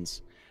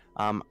humans.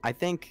 I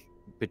think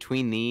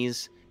between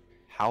these,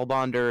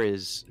 Howlbonder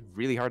is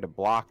really hard to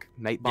block.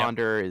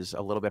 Nightbonder is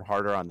a little bit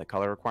harder on the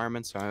color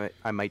requirements, so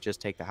I might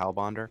just take the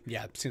Howlbonder.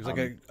 Yeah, it seems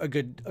like a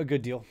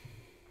good deal.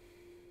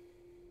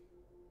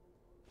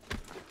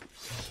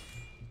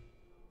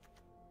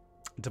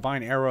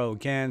 Divine Arrow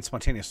again,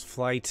 Spontaneous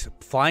Flight.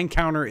 Flying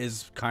counter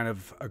is kind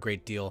of a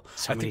great deal.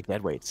 So many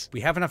deadweights.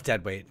 We have enough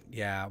deadweight.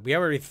 Yeah, we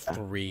have already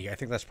 3. I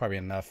think that's probably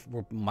enough.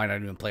 We might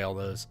not even play all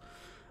those.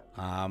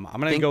 I'm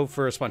gonna go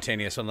for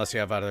Spontaneous unless you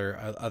have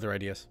other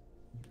ideas.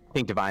 I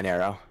think Divine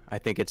Arrow. I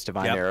think it's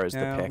Divine Arrow is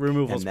the pick.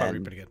 Removal's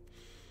probably pretty good.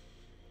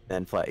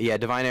 Then yeah,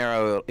 Divine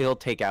Arrow, it'll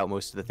take out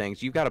most of the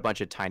things. You've got a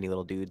bunch of tiny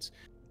little dudes.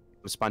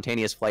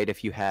 Spontaneous Flight,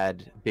 if you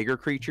had bigger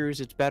creatures,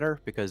 it's better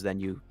because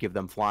then you give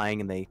them flying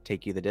and they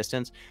take you the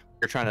distance.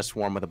 You're trying to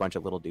swarm with a bunch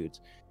of little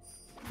dudes.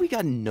 We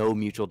got no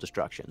mutual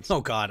destructions.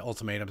 Oh god,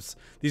 ultimatums.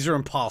 These are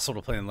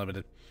impossible to play in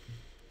limited.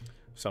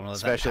 So I'm gonna let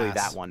especially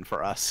that one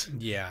for us.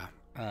 Yeah.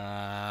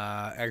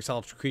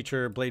 Exiled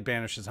creature, Blade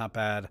Banish is not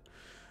bad.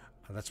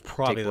 That's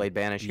probably take Blade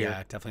Banish here.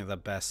 Yeah, definitely the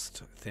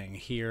best thing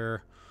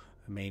here.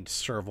 I made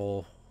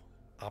Serval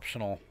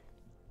optional.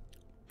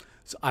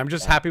 So I'm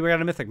just happy we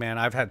got a Mythic, man.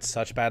 I've had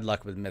such bad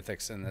luck with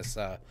Mythics in this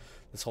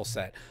this whole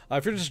set.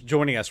 If you're just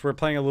joining us, we're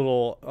playing a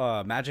little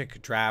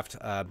Magic draft.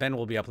 Ben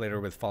will be up later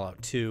with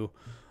Fallout 2.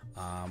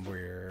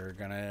 We're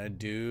gonna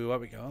do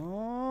what we go.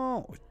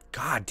 Oh,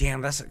 god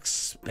damn, that's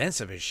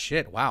expensive as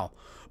shit. Wow.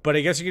 But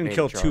I guess you can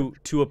kill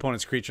two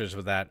opponents' creatures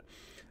with that,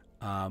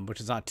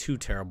 which is not too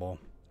terrible.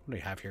 What do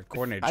you have here?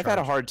 Coordinated I've charge. had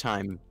a hard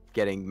time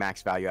getting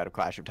max value out of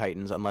Clash of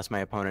Titans unless my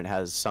opponent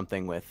has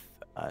something with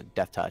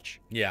Death Touch.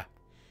 Yeah.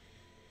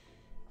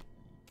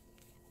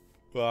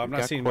 Well, I'm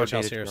not seeing much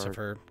else here except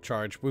for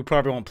charge. We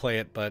probably won't play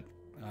it, but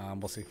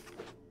we'll see. It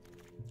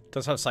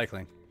does have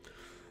cycling.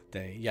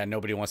 Yeah,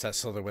 nobody wants that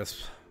Slither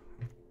Wisp.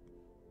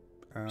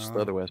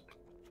 Slither Wisp.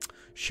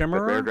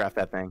 Shimmer. Rare draft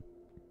that thing.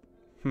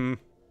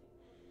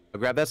 I'll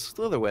grab that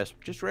Slither Wisp.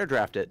 Just rare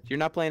draft it. You're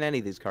not playing any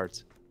of these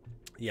cards.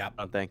 Yeah.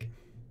 I don't think.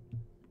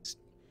 It's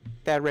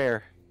that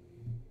rare.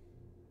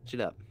 Shut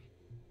up.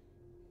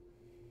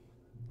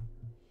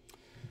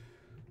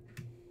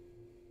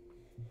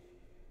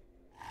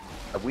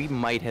 We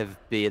might have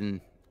been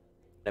in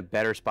a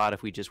better spot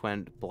if we just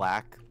went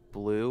black,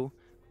 blue.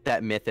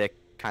 That Mythic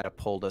kind of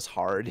pulled us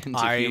hard into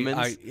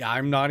humans.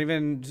 I'm not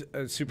even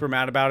super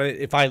mad about it.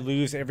 If I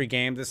lose every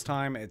game this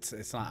time, it's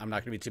not. I'm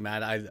not gonna be too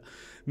mad.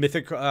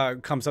 Mythic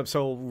comes up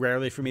so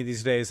rarely for me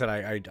these days that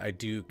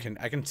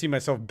I can see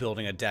myself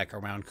building a deck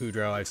around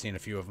Kudrow. I've seen a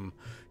few of them.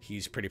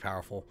 He's pretty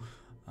powerful.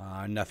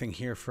 Nothing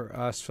here for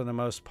us for the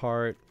most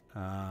part.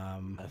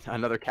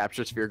 Another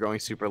Capture Sphere going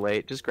super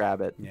late. Just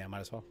grab it. Yeah, might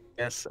as well.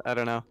 Yes, I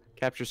don't know.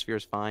 Capture Sphere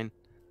is fine.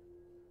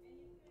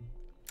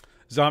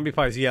 Zombie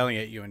Pie's yelling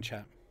at you in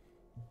chat.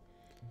 I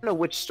don't know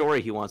which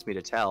story he wants me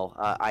to tell.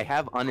 I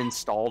have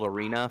uninstalled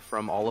Arena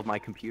from all of my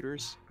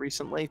computers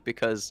recently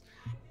because...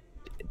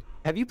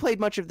 Have you played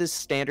much of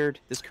this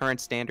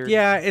current standard?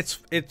 Yeah,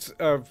 it's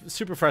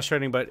super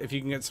frustrating, but if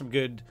you can get some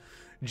good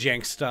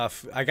jank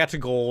stuff. I got to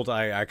gold.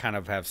 I kind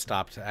of have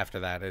stopped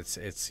after that.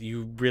 It's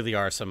you really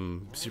are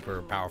some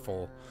super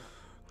powerful,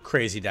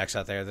 crazy decks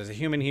out there. There's a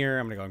human here.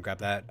 I'm gonna go and grab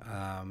that.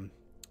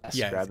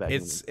 Yeah, grab that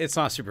it's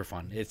not super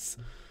fun.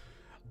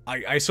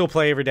 I still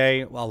play every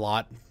day a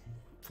lot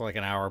for like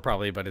an hour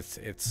probably, but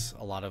it's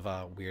a lot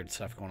of weird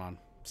stuff going on.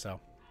 So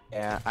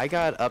yeah, I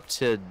got up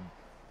to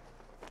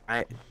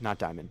not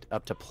diamond,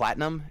 up to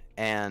platinum,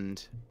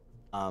 and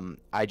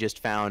I just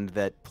found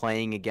that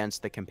playing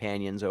against the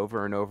companions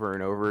over and over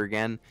and over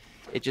again,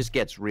 it just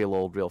gets real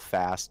old real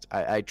fast.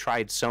 I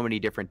tried so many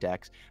different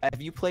decks.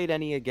 Have you played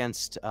any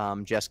against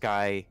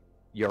Jeskai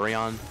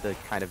Yorion, the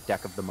kind of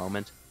deck of the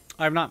moment?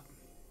 I have not.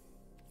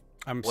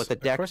 Of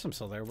deck? course I'm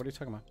still there. What are you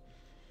talking about?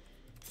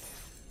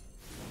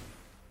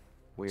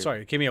 Weird.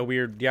 Sorry, give me a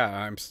weird... Yeah,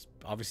 I'm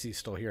obviously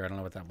still here. I don't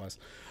know what that was.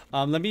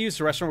 Let me use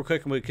the restroom real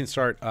quick, and we can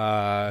start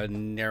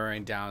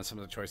narrowing down some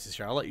of the choices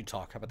here. I'll let you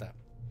talk. How about that?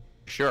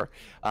 Sure.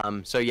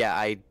 So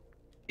yeah,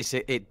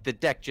 the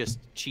deck just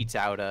cheats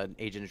out an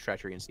Agent of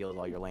Treachery and steals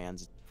all your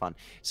lands. fun.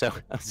 So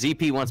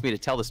ZP wants me to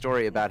tell the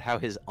story about how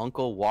his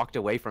uncle walked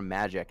away from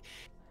Magic.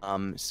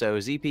 So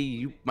ZP,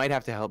 you might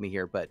have to help me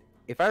here, but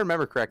if I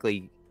remember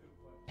correctly,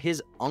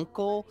 his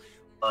uncle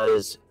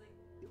was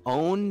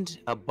owned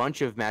a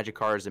bunch of Magic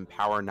cards and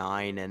Power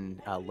 9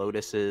 and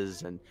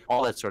Lotuses and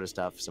all that sort of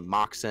stuff, some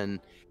Moxen,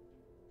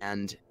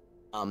 and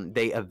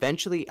they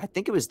eventually, I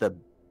think it was the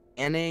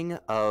banning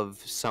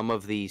of some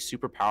of the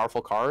super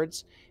powerful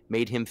cards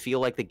made him feel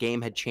like the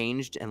game had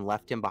changed and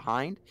left him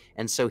behind,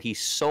 and so he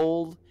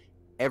sold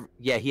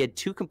he had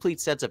 2 complete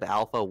sets of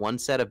Alpha, 1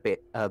 set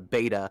of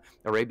Beta,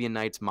 Arabian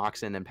Nights,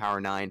 Moxen, and Power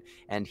 9,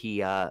 and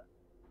he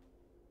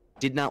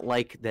did not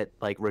like that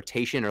like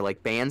rotation or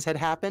like bans had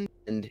happened,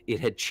 and it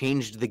had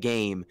changed the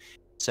game.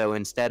 So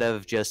instead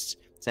of just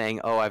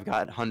saying, oh, I've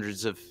got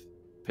hundreds of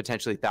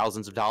potentially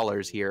thousands of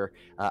dollars here,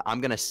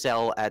 I'm gonna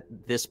sell at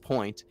this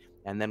point.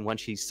 And then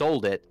once he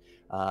sold it,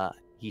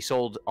 he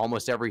sold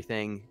almost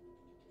everything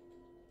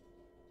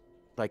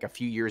like a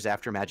few years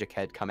after Magic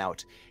had come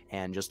out,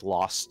 and just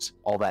lost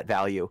all that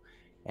value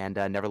and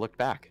never looked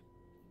back.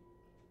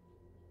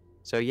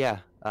 So yeah,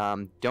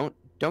 don't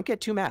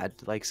get too mad.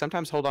 Like,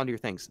 sometimes hold on to your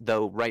things.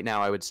 Though right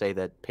now I would say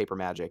that paper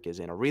Magic is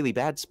in a really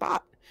bad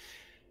spot.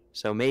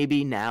 So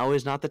maybe now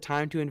is not the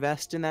time to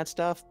invest in that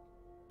stuff.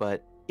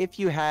 But if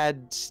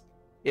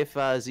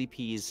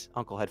ZP's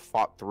uncle had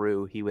fought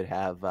through, he would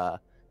have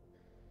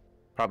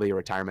probably a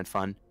retirement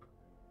fund.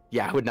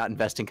 Yeah, I would not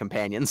invest in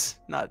companions.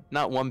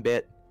 Not one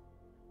bit.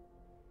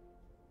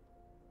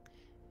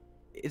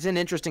 It's an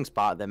interesting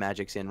spot that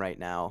Magic's in right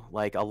now.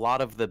 Like, a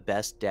lot of the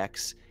best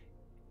decks,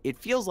 it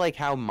feels like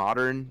how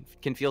Modern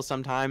can feel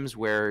sometimes,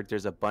 where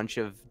there's a bunch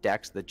of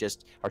decks that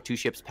just are 2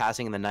 ships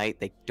passing in the night.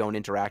 They don't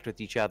interact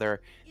with each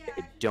other.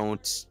 They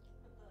don't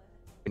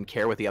even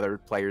care what the other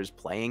player's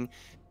playing,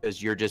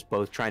 because you're just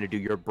both trying to do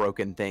your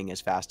broken thing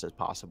as fast as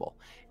possible.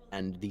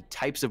 And the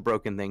types of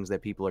broken things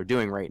that people are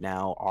doing right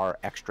now are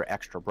extra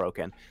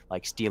broken,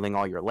 like stealing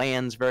all your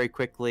lands very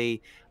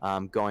quickly,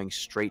 going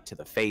straight to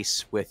the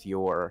face with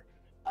your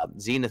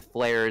Zenith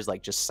Flares,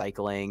 like just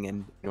cycling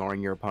and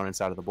ignoring your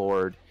opponents out of the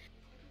board.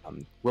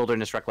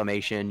 Wilderness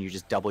Reclamation, you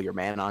just double your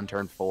mana on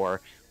turn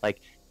 4. Like,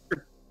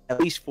 at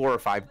least 4 or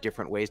 5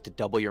 different ways to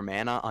double your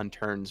mana on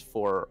turns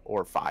 4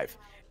 or 5.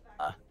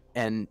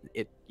 And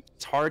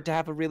it's hard to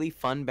have a really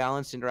fun,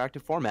 balanced,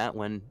 interactive format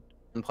when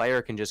one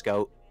player can just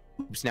go,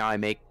 oops, now I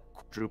make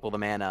quadruple the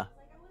mana,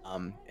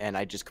 and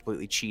I just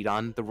completely cheat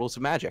on the rules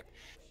of Magic.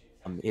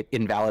 It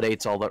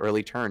invalidates all the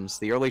early turns.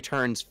 The early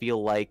turns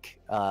feel like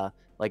a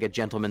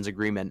gentleman's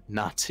agreement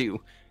not to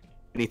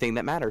anything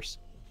that matters.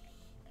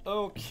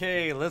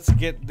 Okay, let's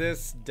get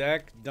this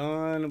deck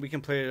done. We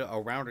can play a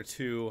round or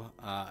 2,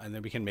 and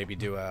then we can maybe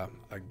do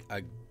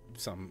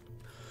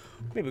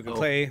maybe we can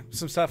play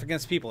some stuff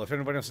against people if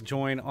anybody wants to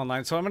join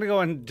online. So I'm gonna go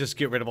and just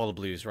get rid of all the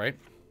blues, right?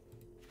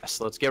 Yes,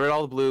 let's get rid of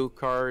all the blue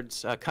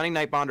cards. Cunning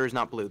Night Bonder is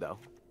not blue though.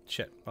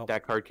 Shit. Well,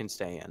 that card can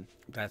stay in.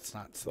 That's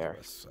not there.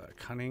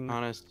 Cunning.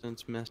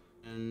 Reconnaissance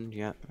Mission.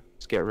 Yeah.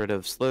 Let's get rid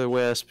of Slither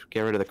Wisp.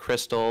 Get rid of the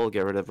Crystal.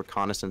 Get rid of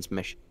Reconnaissance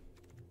Mission.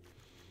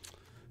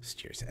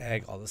 Mysterious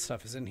Egg. All this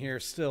stuff is in here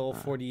still.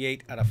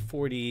 48 out of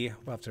 40.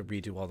 We'll have to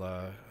redo all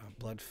the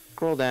blood.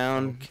 Scroll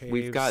down. Caves,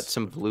 we've got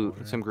some blue,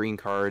 water. some green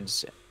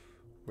cards.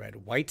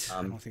 Red, white.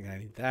 I don't think I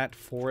need that.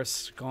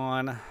 Forest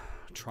gone.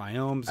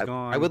 Triome's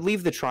gone. I would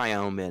leave the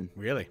Triome in.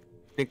 Really?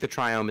 I think the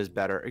Triome is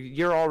better.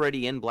 You're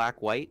already in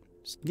black-white.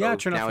 So yeah,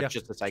 true now enough. It's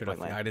just a cycling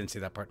land. Yeah, I didn't see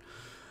that part.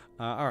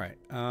 All right.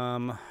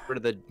 Rid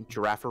of the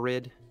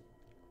Giraffarid.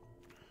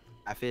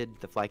 Aphid,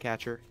 the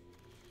Flycatcher.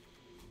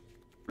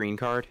 Green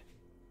card.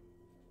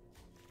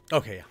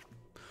 Okay, yeah.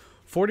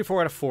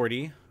 44 out of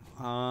 40.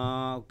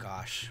 Oh,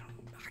 gosh.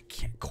 I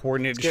can't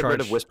coordinate Let's get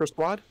rid of Whisper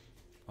Squad.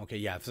 Okay,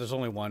 yeah, if there's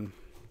only one.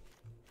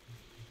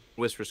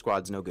 Whisper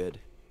Squad's no good.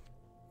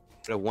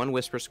 So 1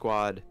 Whisper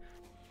Squad.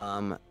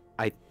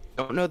 I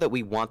don't know that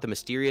we want the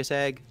Mysterious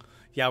Egg.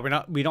 Yeah,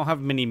 we don't have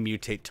many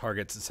mutate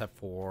targets except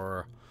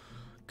for,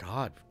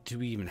 God, do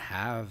we even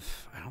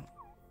have?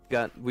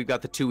 We've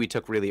got the 2 we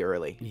took really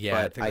early.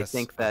 Yeah, but I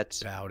think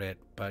that's about it.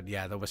 But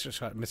yeah, the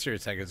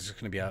Mysterious Egg is just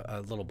going to be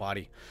a little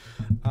body.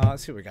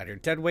 Let's see what we got here.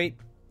 Deadweight,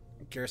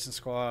 Garrison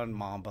Squad,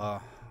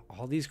 Mamba.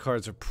 All these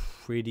cards are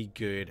pretty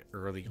good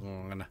early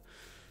on.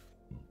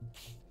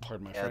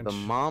 Pardon my French. The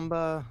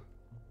Mamba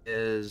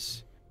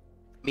is...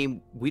 I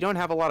mean, we don't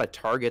have a lot of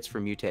targets for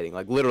mutating.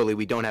 Like, literally,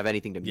 we don't have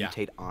anything to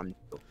mutate on.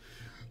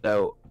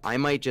 So I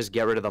might just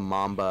get rid of the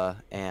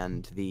Mamba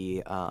and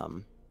the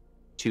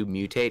 2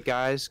 mutate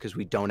guys, because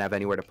we don't have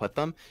anywhere to put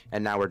them,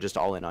 and now we're just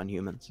all in on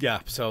humans.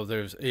 Yeah, so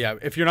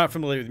if you're not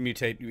familiar with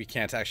mutate, we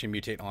can't actually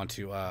mutate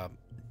onto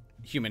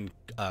human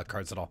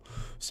cards at all,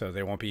 so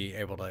they won't be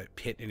able to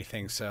hit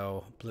anything.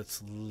 So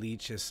Blitz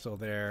Leech is still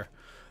there.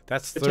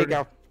 That's 30. Take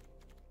out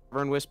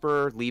Cavern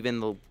Whisperer, leave in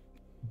the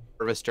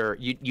Harvester.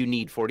 You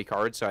need 40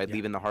 cards, so I'd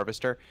leave in the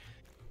Harvester.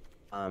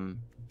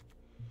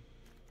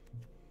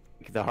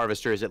 The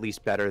Harvester is at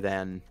least better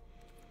than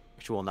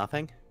actual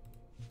nothing.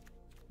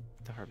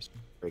 The Harvester.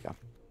 There we go.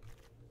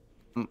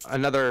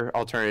 Another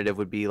alternative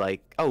would be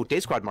like, oh, Day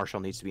Squad Marshal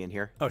needs to be in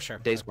here. Oh, sure.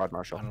 Day Squad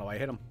Marshal. I don't know why I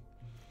hit him.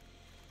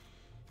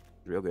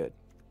 Real good.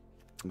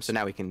 So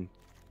now we can get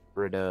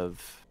rid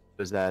of,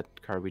 was that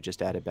card we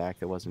just added back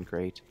that wasn't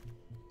great?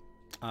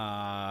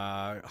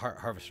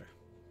 Harvester.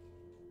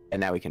 And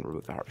now we can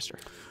remove the Harvester.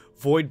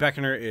 Void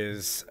Beckoner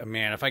is,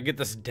 man, if I get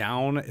this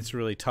down, it's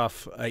really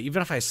tough.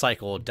 Even if I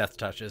cycle, Death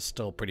Touch is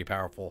still pretty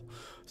powerful.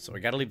 So we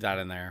got to leave that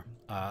in there.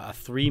 A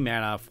 3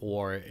 mana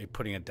for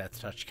putting a Death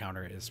Touch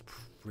counter is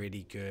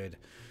pretty good.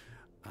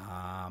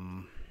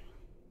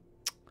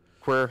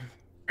 We're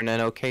in an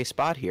okay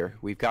spot here.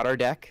 We've got our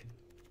deck.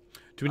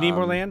 Do we need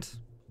more land?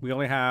 We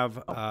only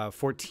have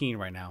 14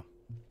 right now.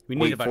 We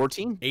need about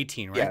 14?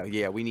 18, right?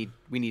 Yeah, we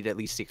need at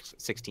least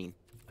 16.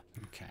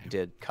 Okay. We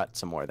did cut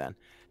some more then.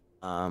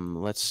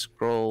 Let's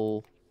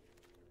scroll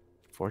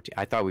 14.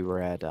 I thought we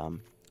were at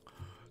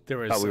we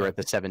were at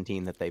the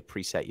 17 that they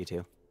preset you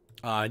to.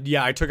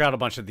 Yeah, I took out a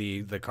bunch of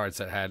the cards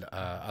that had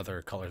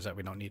other colors that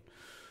we don't need.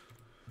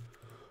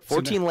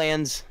 14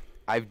 lands.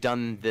 I've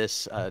done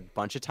this a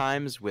bunch of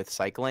times with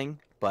cycling,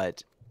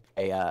 but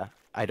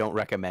I don't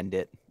recommend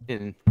it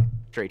in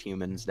Straight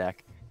Humans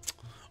deck.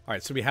 All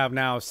right, so we have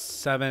now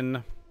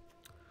 7,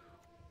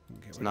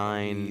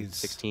 9,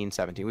 16,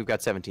 17. We've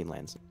got 17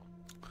 lands.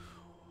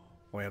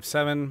 We have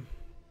 7,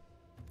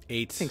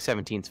 8. I think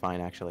 17's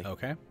fine, actually.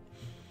 Okay.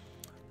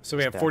 So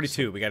we have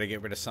 42. We got to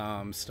get rid of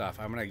some stuff.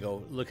 I'm going to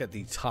go look at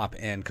the top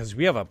end because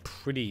we have a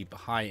pretty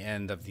high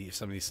end of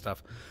some of these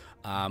stuff.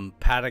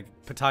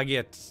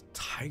 Patagia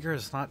Tiger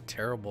is not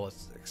terrible.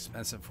 It's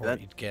expensive for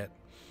what you'd get.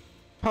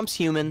 Pumps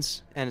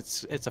humans, and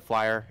it's a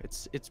flyer.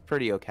 It's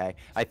pretty okay.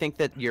 I think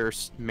that your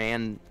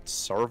man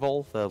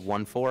Serval, the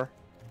 1/4,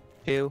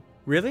 too.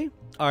 Really?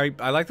 I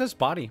like this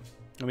body.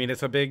 I mean,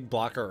 it's a big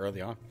blocker early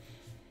on.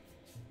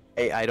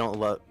 I don't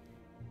love.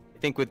 I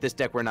think with this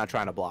deck we're not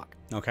trying to block.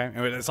 Okay,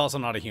 and it's also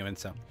not a human,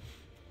 so.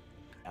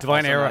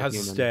 Divine Arrow has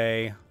to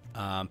stay.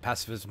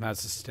 Pacifism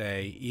has to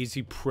stay.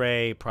 Easy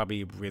Prey,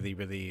 probably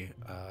really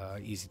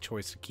easy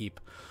choice to keep.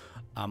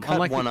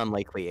 Cut one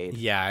unlikely aid.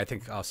 Yeah, I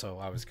think also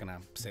I was gonna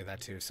say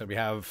that too. So we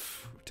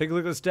have, take a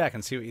look at this deck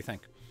and see what you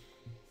think.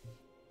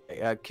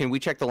 Can we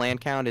check the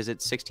land count? Is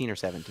it 16 or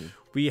 17?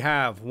 We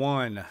have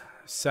 1,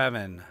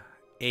 7,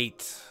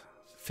 8,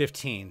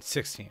 15,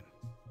 16.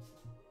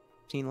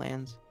 15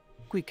 lands.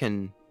 We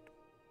can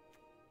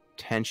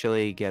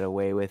potentially get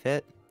away with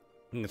it.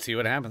 Let's see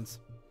what happens.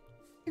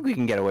 I think we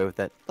can get away with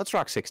it. Let's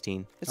rock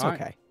 16. It's all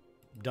okay. Right.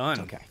 Done.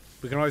 It's okay.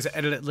 We can always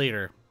edit it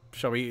later.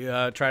 Shall we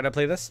try to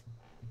play this?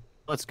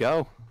 Let's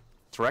go.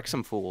 Let's wreck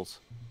some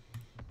fools.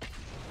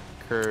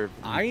 Curve.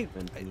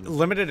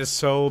 Limited is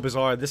so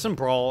bizarre. This and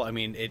Brawl, I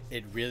mean,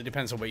 it really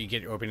depends on what you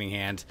get your opening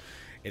hand.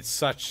 It's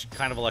such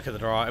kind of a luck of the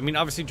draw. I mean,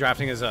 obviously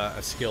drafting is a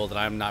skill that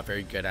I'm not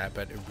very good at,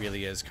 but it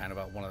really is kind of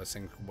one of those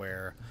things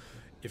where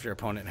if your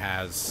opponent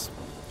has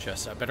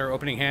just a better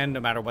opening hand, no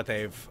matter what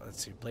they've...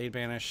 Let's see, Blade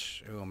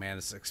Banish. Oh, man,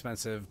 this is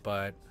expensive,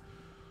 but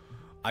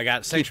I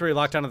got Sanctuary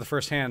locked down to the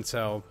first hand,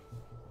 so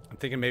I'm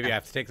thinking maybe I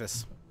have to take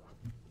this.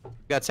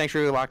 We've got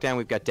Sanctuary Lockdown,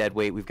 we've got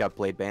Deadweight, we've got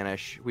Blade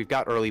Banish, we've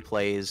got early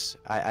plays.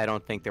 I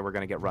don't think that we're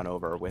going to get run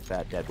over with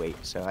that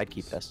Deadweight, so I'd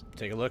keep this.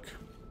 Take a look.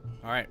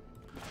 All right.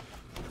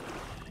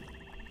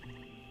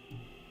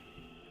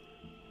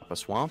 A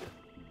swamp?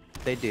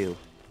 They do.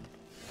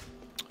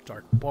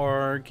 Dark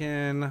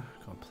Bargain.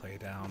 Gonna play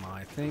down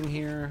my thing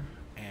here,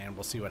 and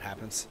we'll see what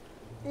happens.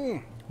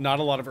 Not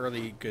a lot of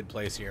early good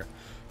plays here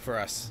for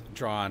us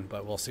drawn,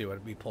 but we'll see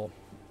what we pull.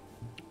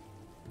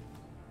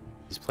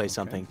 Just play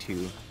something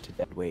to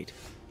Deadweight.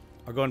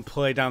 I'll go and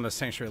play down the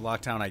Sanctuary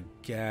Lockdown, I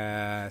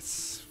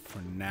guess,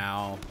 for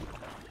now.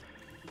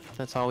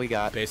 That's all we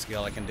got. Basically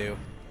all I can do.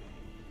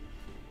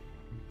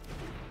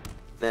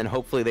 Then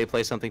hopefully they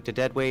play something to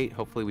Deadweight.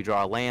 Hopefully we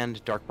draw a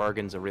land. Dark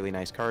Bargain's a really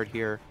nice card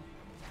here.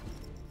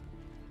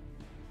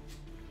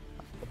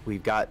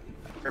 We've got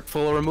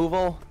full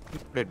removal,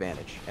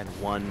 advantage, and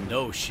 1.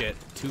 No shit.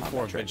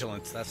 2/4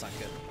 vigilance. That's not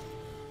good.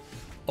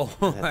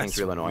 Oh, that's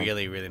really annoying.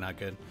 Really not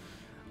good.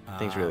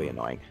 Thing's really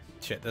annoying.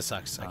 Shit, this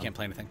sucks. I can't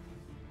play anything.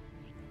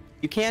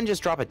 You can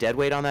just drop a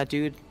Deadweight on that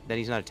dude, then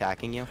he's not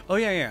attacking you. Oh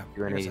yeah.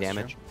 You're in 80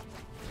 damage. True.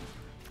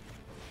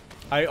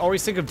 I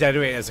always think of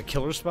Deadweight as a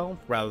killer spell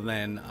rather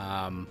than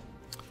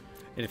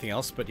anything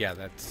else, but yeah,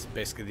 that's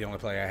basically the only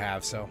play I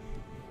have, so.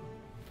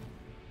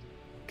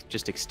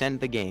 Just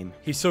extend the game.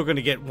 He's still going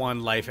to get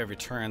 1 life every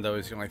turn, though,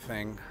 is the only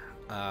thing.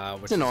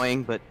 Which it's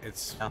annoying, but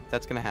it's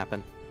that's going to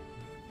happen.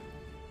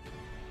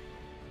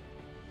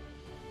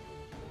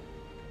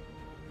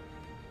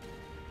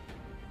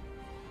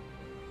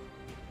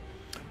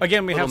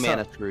 Again, we have some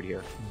mana screwed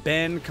here.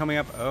 Ben coming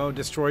up. Oh,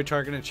 destroy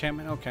target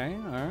enchantment. Okay,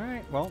 all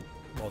right. Well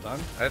done.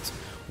 That's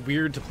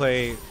weird to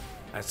play.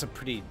 That's a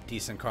pretty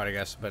decent card, I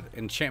guess. But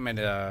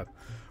enchantment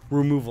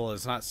removal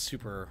is not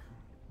super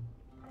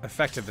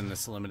effective in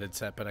this limited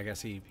set. But I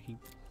guess he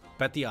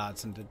bet the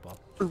odds and did well.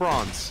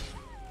 Bronze.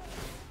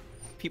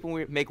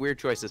 People make weird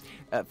choices.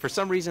 For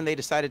some reason, they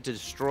decided to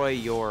destroy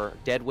your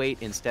Deadweight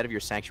instead of your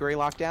Sanctuary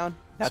Lockdown.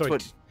 That's so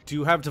what. Do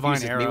you have Divine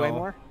uses Arrow? me way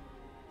more?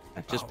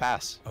 Just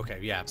pass. Okay,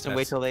 yeah. Just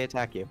wait till they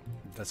attack you.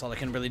 That's all I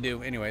can really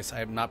do. Anyways,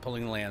 I'm not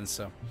pulling lands,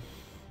 so.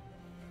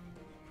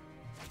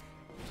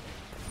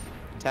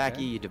 Attack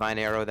you divine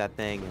arrow that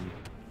thing, and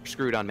you're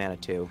screwed on mana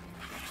 2.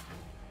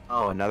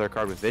 Oh, another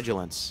card with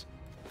vigilance.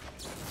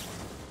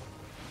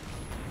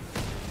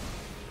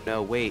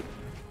 No, wait.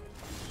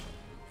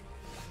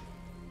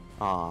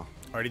 Aw.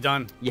 Already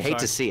done. You hate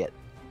to see it.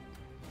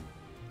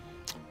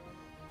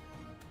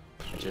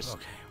 Just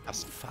okay.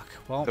 Fuck.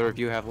 Well, the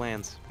review have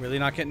lands. Really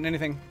not getting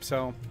anything,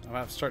 so I'm gonna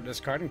have to start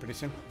discarding pretty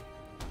soon.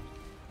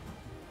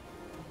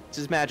 This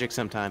is Magic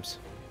sometimes.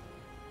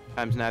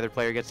 Sometimes neither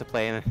player gets to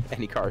play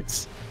any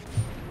cards.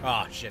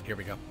 Ah, shit. Here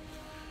we go.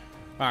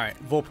 All right,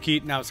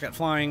 Volpkeet. Now it's got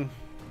flying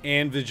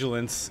and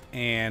vigilance,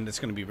 and it's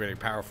going to be really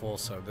powerful.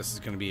 So this is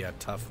going to be a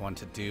tough one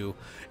to do.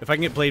 If I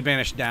can get Blade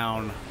Banish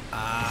down,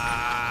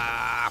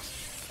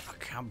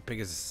 fuck, how big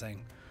is this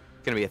thing?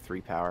 It's gonna be a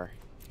 3 power.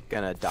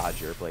 Gonna dodge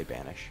your Blade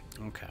Banish.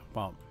 Okay,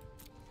 well,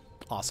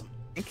 awesome.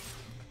 I think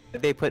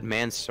they put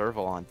Man's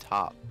Serval on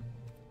top.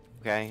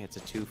 Okay, it's a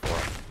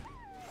 2/4.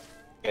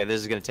 Okay,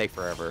 this is gonna take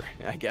forever,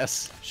 I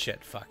guess.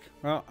 Shit, fuck.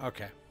 Well,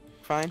 okay.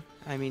 Fine.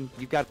 I mean,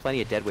 you've got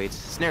plenty of dead weights.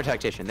 Snare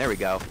Tactician. There we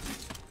go.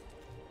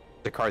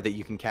 The card that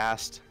you can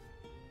cast.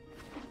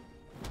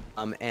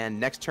 And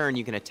next turn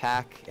you can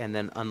attack and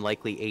then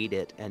unlikely aid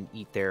it and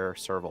eat their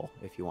Serval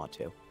if you want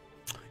to.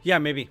 Yeah,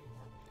 maybe.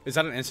 Is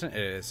that an instant?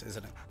 It is,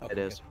 isn't it? Okay, it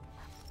is. Good.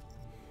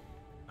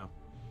 Oh.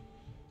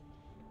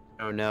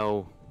 I don't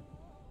know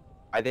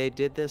why they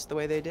did this the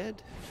way they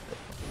did.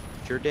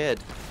 But sure did.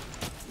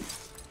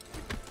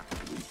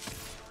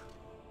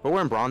 But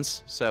we're in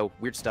bronze, so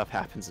weird stuff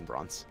happens in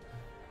bronze.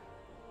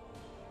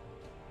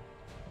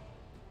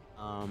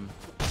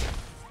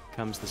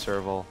 Comes the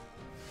Serval.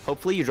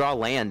 Hopefully you draw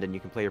land and you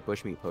can play your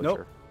Bushmeat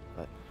Poacher.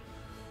 Nope.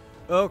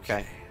 But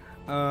okay.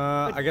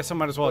 I guess I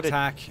might as well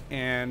attack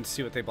and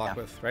see what they block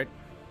yeah. with, right?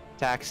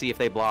 Attack, see if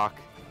they block.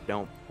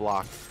 Don't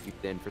block, you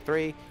in for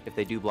 3. If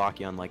they do block,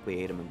 you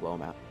unlikely aid them and blow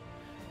them out.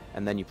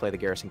 And then you play the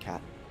Garrison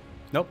Cat.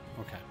 Nope.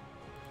 Okay.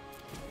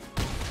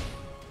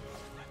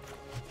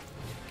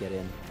 Get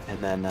in. And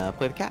then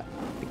play the cat.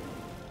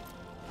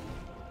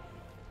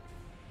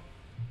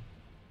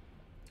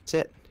 That's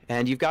it.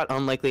 And you've got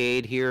unlikely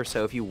aid here,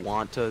 so if you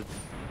want to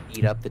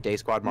eat up the Day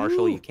Squad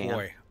Marshal, you can.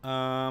 Boy.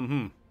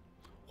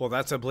 Well,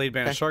 that's a Blade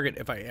Banish target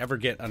if I ever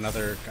get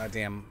another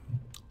goddamn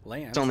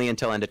land. It's only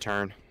until end of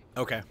turn.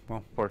 Okay,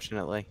 well.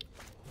 Fortunately.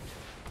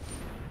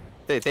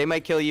 They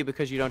might kill you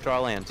because you don't draw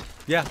land.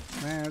 Yeah,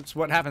 that's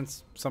what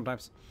happens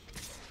sometimes.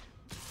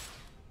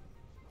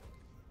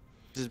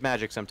 This is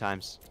Magic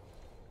sometimes.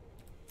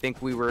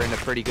 Think we were in a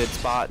pretty good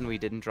spot and we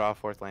didn't draw a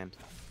 4th land.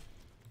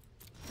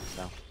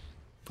 So,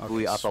 okay,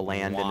 we up a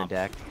land in the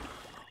deck.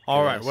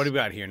 All right, what do we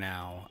got here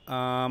now?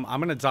 I'm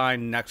gonna die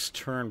next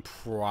turn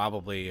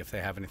probably if they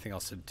have anything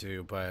else to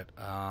do, but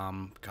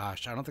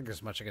gosh, I don't think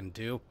there's much I can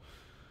do.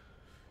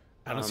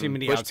 I don't see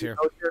many outs here.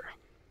 Poacher.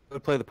 I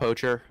would play the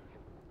Poacher.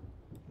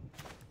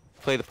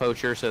 Play the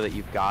Poacher so that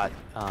you've got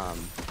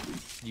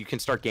you can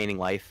start gaining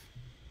life.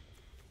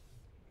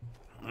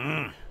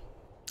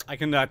 I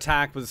can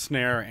attack with a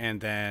snare and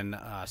then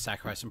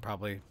sacrifice him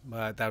probably,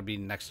 but that would be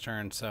next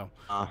turn. So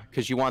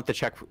because you want the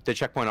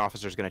checkpoint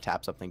officer is going to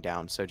tap something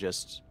down, so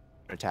just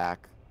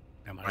attack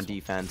on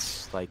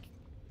defense, like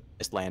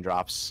just land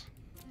drops,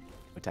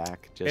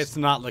 attack. Just it's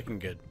not looking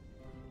good.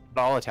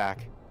 All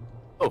attack.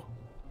 Oh,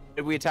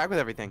 did we attack with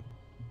everything?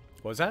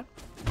 What was that?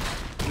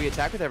 We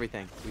attack with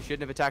everything. We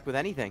shouldn't have attacked with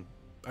anything.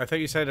 I thought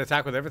you said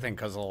attack with everything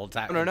because he'll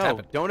attack. No, no,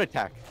 no. Don't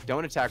attack.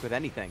 Don't attack with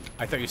anything.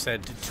 I thought you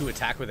said to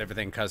attack with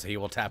everything because he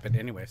will tap it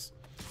anyways.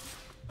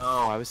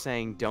 Oh, I was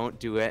saying don't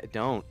do it.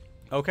 Don't.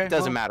 Okay. It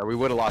doesn't matter. We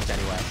would have lost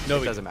anyway.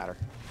 No, it doesn't matter.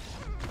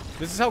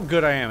 This is how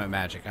good I am at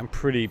Magic. I'm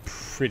pretty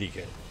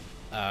good.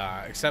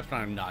 Except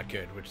when I'm not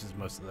good, which is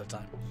most of the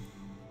time.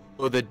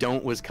 Oh, the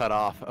don't was cut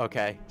off.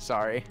 Okay,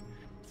 sorry.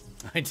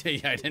 I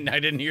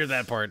didn't hear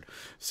that part.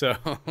 So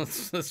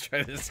let's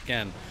try this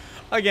again.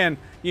 Again,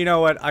 you know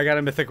what? I got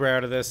a mythic rare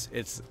out of this.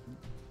 It's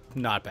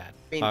not bad.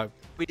 I mean,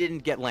 we didn't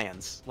get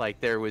lands. Like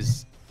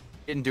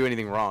didn't do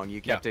anything wrong.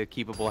 You kept a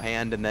keepable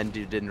hand and then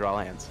didn't draw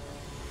lands.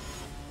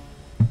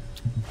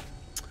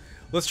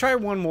 Let's try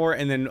one more,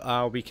 and then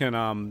we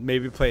can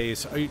maybe play.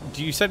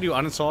 You said you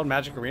uninstalled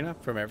Magic Arena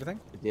from everything?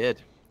 I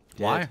did.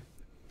 Why?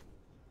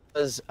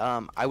 Because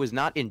I was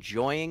not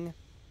enjoying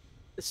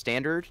the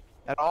standard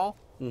at all.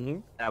 Mm-hmm.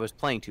 I was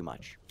playing too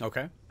much.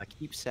 Okay. I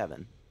keep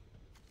 7.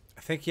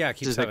 I think keep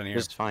 7 here.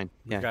 This is fine.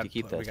 Yeah, you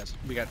keep this.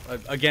 We got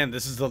again.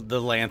 This is the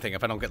land thing.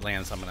 If I don't get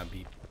lands, I'm gonna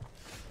be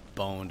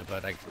boned.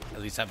 But I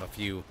at least have a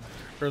few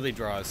early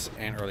draws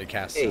and early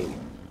casts. Hey,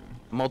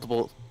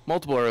 multiple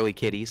early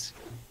kitties.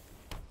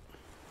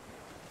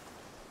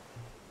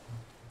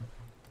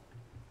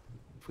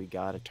 If we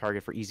got a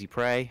target for easy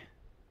prey.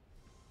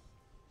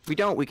 If we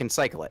don't, we can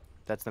cycle it.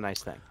 That's the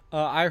nice thing.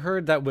 I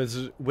heard that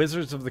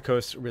Wizards of the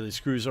Coast really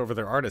screws over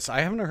their artists. I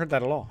haven't heard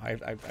that at all. I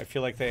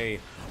feel like I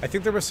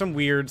think there was some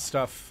weird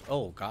stuff.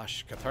 Oh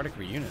gosh, Cathartic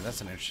Reunion.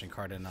 That's an interesting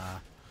card in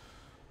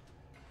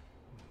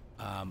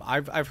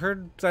I've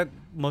heard that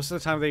most of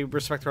the time they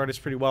respect their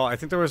artists pretty well. I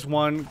think there was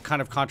one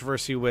kind of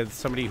controversy with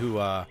somebody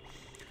who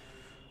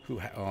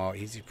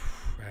easy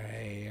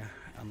prey,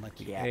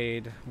 unlikely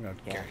aid.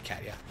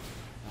 Cat, yeah.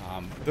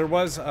 There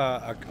was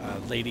a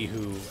lady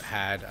who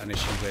had an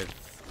issue with,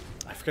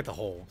 I forget the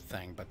whole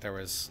thing, but there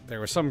was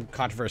some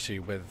controversy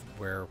with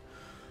where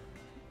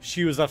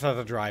she was left out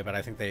to dry, but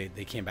I think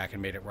they came back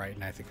and made it right,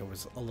 and I think it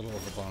was a little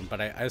overblown.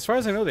 But as far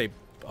as I know,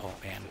 oh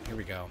man, here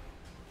we go.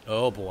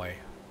 Oh boy.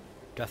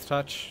 Death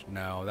touch?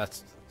 No,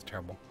 that's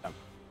terrible. I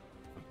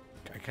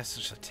guess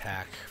it's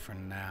attack for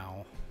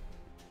now.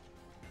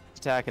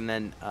 Attack, and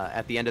then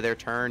at the end of their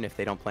turn, if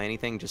they don't play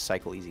anything, just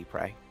cycle easy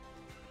prey.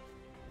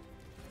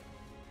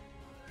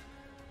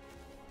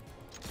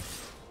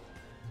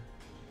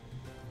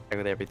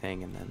 With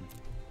everything, and then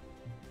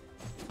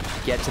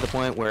get to the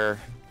point where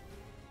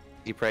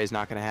easy prey is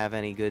not going to have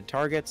any good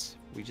targets.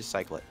 We just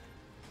cycle it.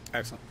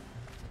 Excellent.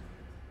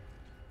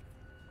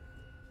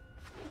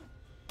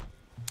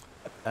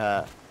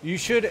 You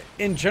should,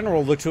 in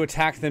general, look to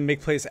attack then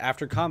make plays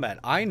after combat.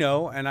 I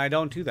know, and I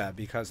don't do that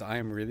because I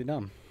am really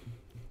dumb.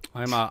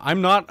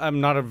 I'm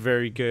not a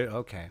very good.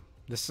 Okay,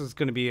 this is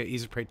going to be an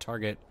easy prey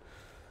target.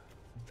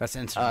 That's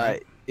instant.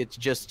 Right? It's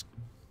just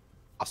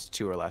cost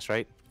 2 or less,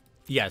 right?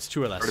 Yeah, it's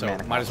 2 or less. So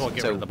might as well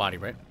get rid of the body,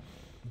 right?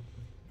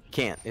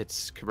 Can't.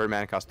 It's converted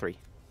mana cost 3.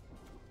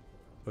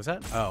 What's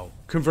that? Oh,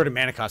 converted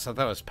mana cost. I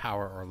thought it was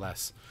power or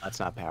less. That's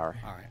not power.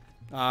 All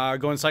right.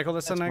 Go and cycle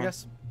this then, I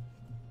guess.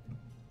 I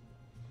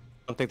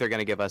don't think they're going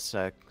to give us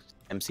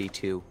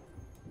MC2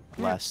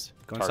 less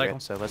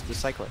target, so let's just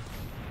cycle it.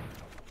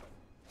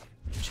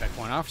 Check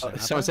one off.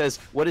 Someone says,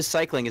 what is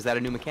cycling? Is that a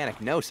new mechanic?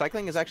 No,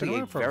 cycling is actually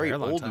a very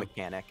old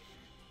mechanic.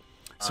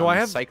 So I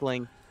have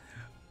cycling.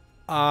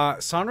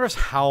 Sonorous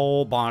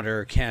Howl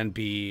Bonder can't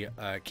be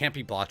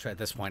blocked at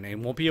this point,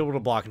 and won't be able to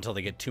block until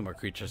they get 2 more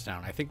creatures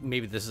down. I think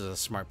maybe this is a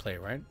smart play,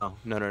 right? Oh,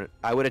 no.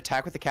 I would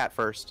attack with the cat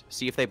first,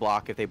 see if they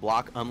block. If they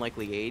block,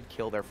 unlikely aid,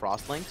 kill their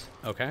Frostlings.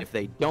 Okay. If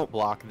they don't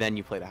block, then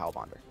you play the Howl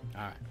Bonder.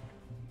 All right.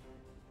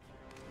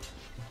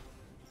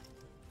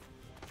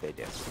 They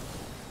do.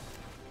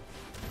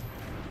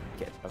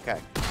 Okay.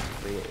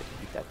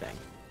 Beat that thing.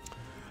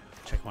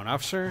 Check one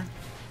officer.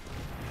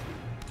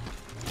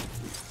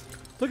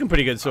 Looking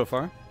pretty good so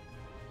far.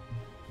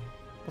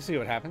 We'll see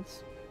what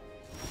happens.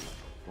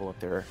 Pull up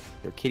their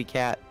kitty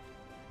cat.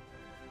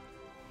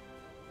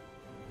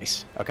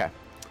 Nice. Okay.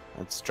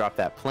 Let's drop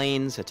that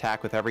planes,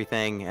 attack with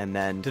everything, and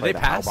then did play they the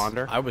pass?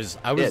 Howlbonder. I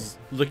was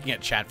looking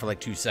at chat for like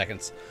 2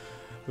 seconds.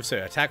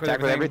 So attack with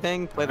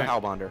everything. Play the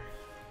Howlbonder.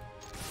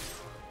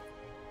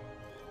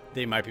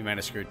 They might be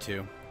mana screwed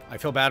too. I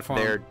feel bad for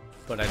them,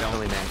 but I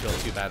don't feel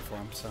too bad for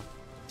them. So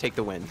take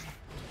the win.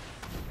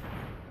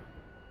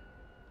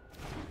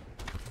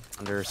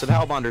 So the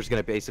Hellbonder is going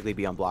to basically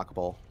be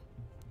unblockable.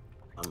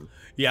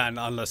 Yeah,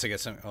 unless I get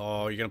some.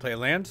 Oh, you're going to play a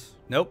land?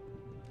 Nope.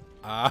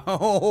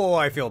 Oh,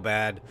 I feel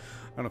bad.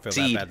 I don't feel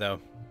that bad though.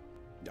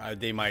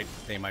 They might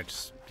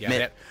just.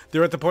 Yeah,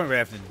 they're at the point where they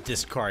have to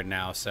discard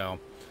now. So.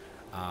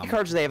 How many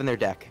cards do they have in their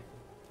deck?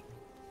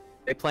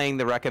 They're playing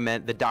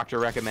the doctor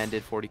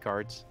recommended 40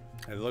 cards.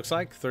 It looks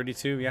like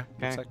 32. Yeah.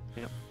 Okay. Looks like.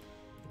 Yeah.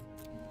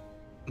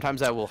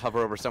 Sometimes I will hover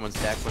over someone's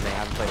deck when they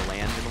haven't played a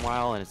land in a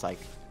while, and it's like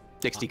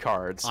 60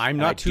 cards. I'm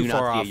not too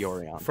far off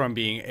from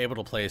being able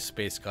to play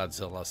Space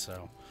Godzilla,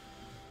 so.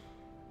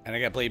 And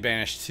I got Blade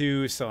Banish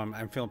too, so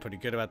I'm feeling pretty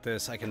good about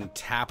this. I can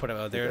tap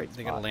whatever.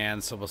 They got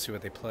land, so we'll see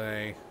what they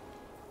play.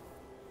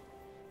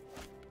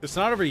 It's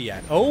not over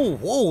yet. Oh,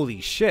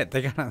 holy shit!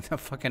 They got a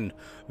fucking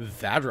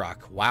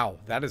Vadrock. Wow,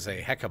 that is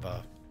a heck of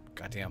a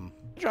goddamn.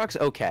 Vadrock's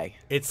okay.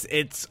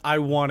 It's. I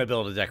want to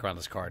build a deck around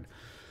this card.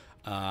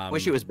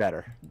 Wish it was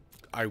better.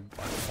 I'm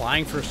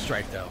flying for a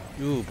strike though.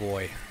 Ooh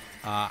boy.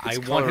 I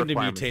want him to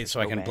mutate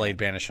so I can Blade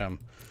Banish him.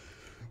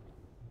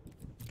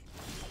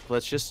 We're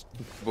just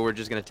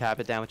gonna tap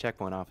it down with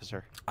Checkpoint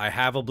Officer. I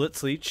have a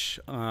Blitz Leech.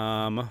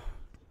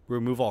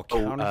 Remove all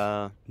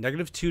counters.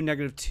 -2,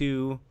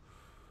 -2.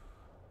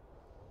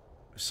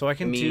 So I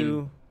can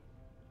do.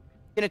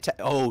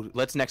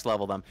 Let's next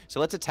level them.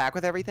 So let's attack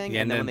with everything,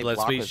 yeah, and then when they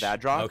block with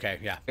Vadrock, okay,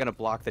 yeah, you're gonna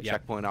block the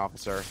Checkpoint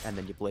Officer, and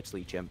then you Blitz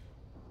Leech him.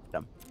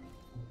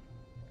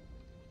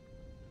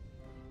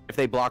 If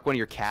they block one of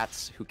your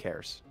cats, who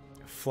cares?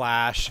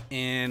 Flash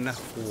in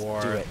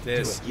for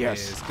this.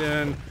 Yes. Is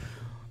done.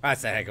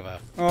 That's a heck of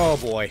a. Oh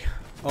boy.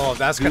 Oh,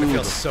 that's gonna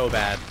feel so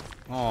bad.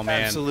 Oh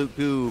man. Absolute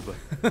goob.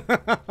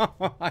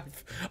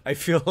 I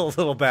feel a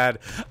little bad.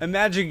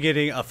 Imagine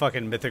getting a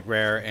fucking mythic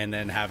rare and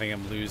then having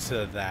him lose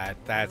to that.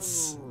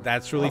 That's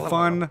really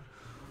fun.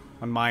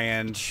 On my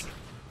end,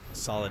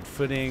 solid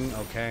footing.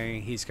 Okay,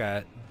 he's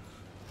got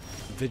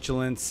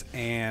vigilance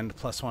and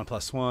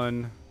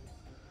 +1/+1.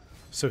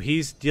 So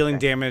he's dealing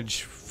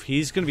damage.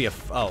 He's gonna be a.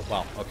 Oh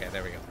well. Okay,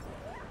 there we go.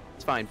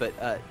 It's fine, but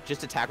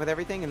just attack with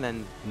everything and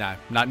then. No,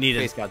 not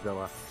needed. Space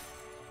Godzilla.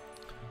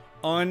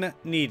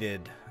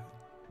 Unneeded.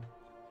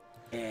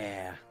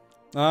 Yeah.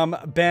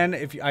 Ben,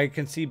 if I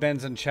can see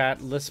Ben's in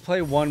chat, let's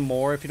play one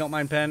more if you don't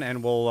mind, Ben,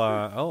 and we'll.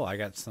 Oh, I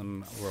got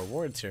some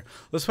rewards here.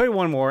 Let's play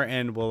one more,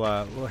 and we'll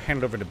hand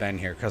it over to Ben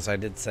here because I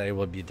did say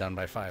we'll be done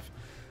by 5.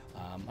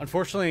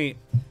 Unfortunately,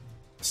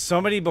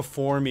 somebody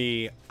before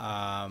me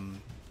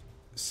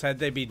said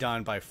they'd be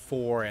done by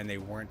 4, and they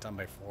weren't done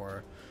by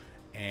 4,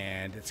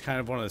 and it's kind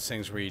of one of those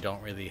things where you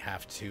don't really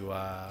have to.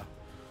 I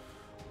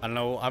don't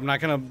know. I'm not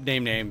gonna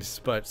name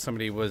names, but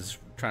somebody was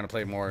trying to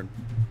play more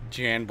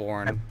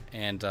Janborn,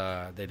 and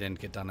they didn't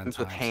get done in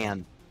time. With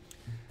Han.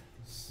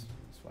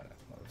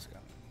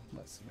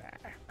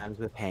 I'm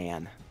with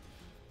Han.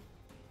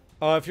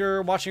 If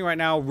you're watching right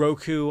now,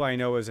 Roku I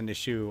know is an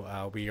issue.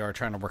 We are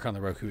trying to work on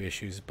the Roku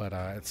issues, but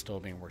it's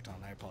still being worked on.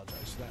 I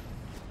apologize for that.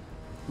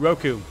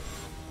 Roku.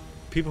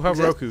 People who have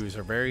Rokus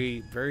are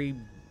very, very,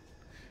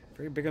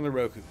 very big on the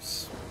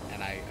Rokus,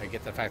 and I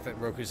get the fact that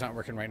Roku's not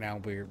working right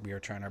now. We are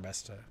trying our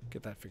best to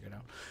get that figured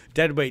out.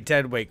 Dead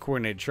weight,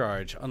 coordinated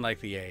charge, unlike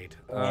the aid.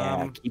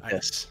 Yeah,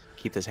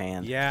 keep this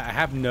hand. Yeah, I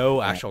have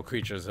no actual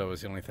creatures though.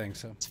 Is the only thing.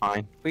 So it's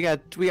fine. We got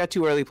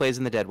 2 early plays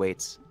in the dead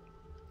weights.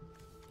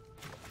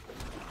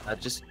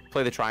 Just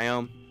play the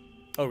Triome.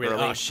 Oh really?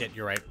 Early. Oh shit,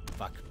 you're right.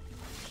 Fuck.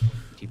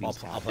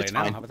 I'll play it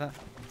now. How about that?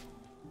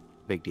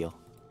 Big deal.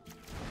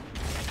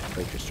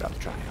 Just drop the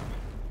Triome.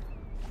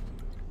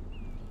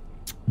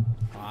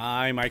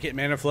 I might get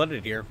mana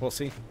flooded here. We'll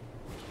see.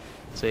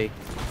 See.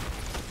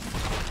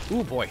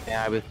 Ooh boy.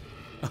 Yeah,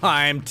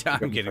 I'm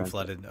getting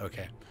flooded.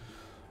 Okay.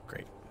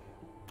 Great.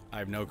 I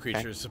have no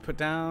creatures to put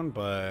down,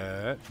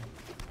 but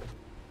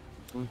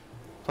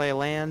play a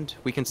land.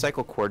 We can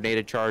cycle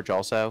coordinated charge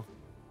also.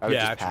 I would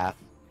just path.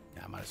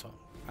 Yeah, I might as well.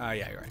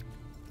 Yeah, you're right.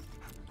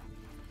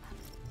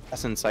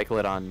 Pass and cycle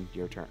it on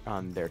your turn.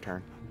 On their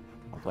turn.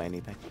 I'll play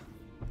anything.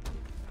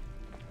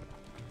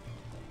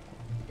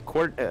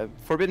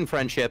 Forbidden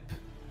Friendship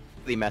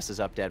really messes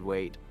up dead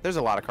weight. There's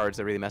a lot of cards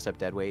that really mess up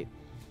dead weight.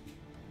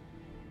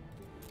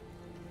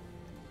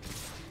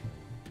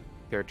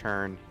 Their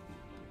turn.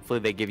 Hopefully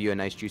they give you a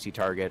nice juicy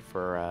target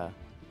for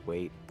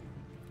weight.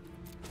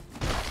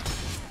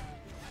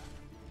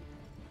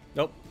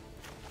 Nope.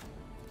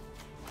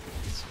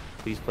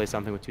 Please play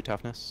something with 2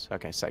 toughness.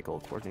 Okay, cycle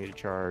coordinated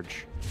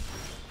charge.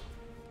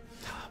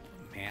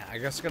 Man, I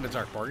guess I got a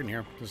Dark Bargain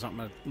here. There's not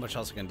much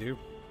else I can do.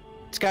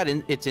 It's got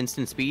its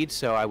instant speed,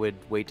 so I would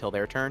wait till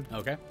their turn.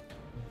 Okay.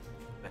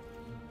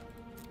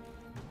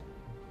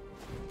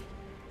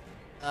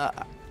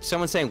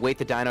 Someone's saying wait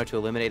the dino to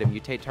eliminate a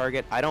mutate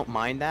target. I don't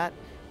mind that,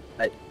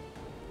 but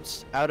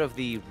out of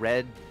the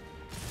red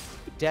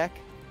deck,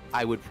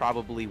 I would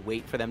probably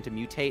wait for them to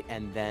mutate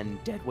and then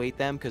deadweight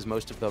them, because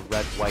most of the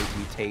red-white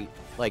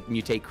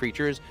mutate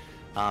creatures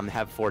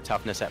have 4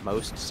 toughness at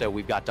most. So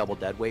we've got double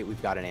deadweight.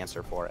 We've got an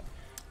answer for it.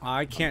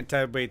 I can't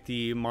deadweight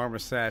the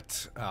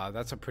Marmoset.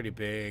 That's a pretty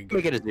big.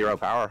 Make it a 0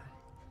 power.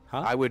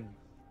 Huh? I would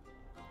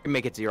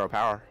make it 0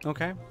 power.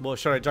 Okay. Well,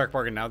 should I Dark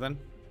Bargain now then?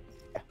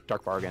 Yeah,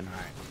 Dark Bargain. All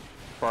right.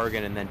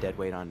 Bargain and then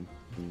deadweight on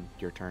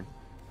your turn.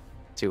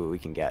 See what we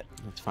can get.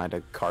 Let's find a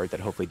card that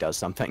hopefully does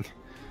something.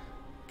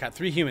 Got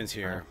 3 humans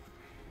here.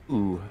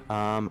 Ooh,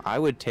 I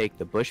would take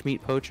the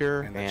Bushmeat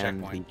Poacher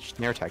and the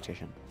Snare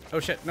Tactician. Oh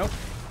shit, nope.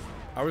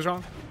 I was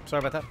wrong.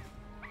 Sorry about that.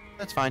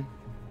 That's fine.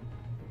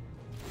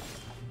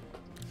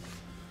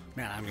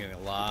 Man, I'm getting a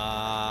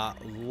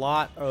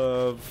lot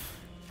of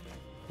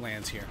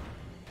lands here.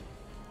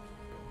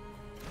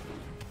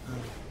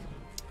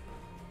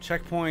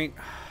 Checkpoint.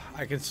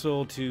 I can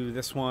still do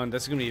this one.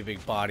 This is going to be a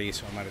big body,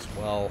 so I might as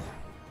well.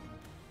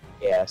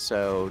 Yeah,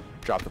 so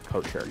drop the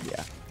Poacher.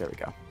 Yeah, there we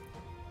go.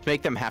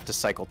 Make them have to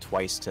cycle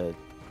twice to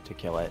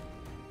kill it.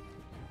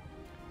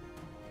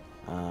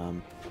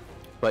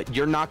 But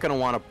you're not going to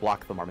want to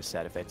block the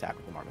Marmoset if they attack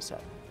with the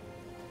Marmoset.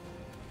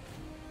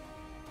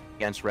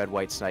 Against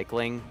red-white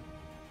cycling.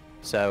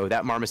 So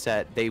that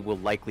Marmoset, they will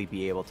likely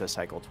be able to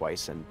cycle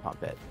twice and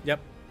pump it. Yep.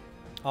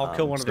 I'll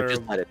kill one of their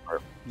just let it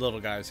little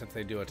guys if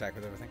they do attack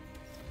with everything.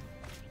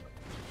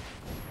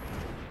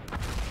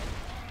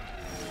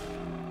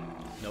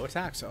 No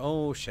attacks.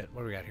 Oh shit,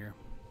 what do we got here?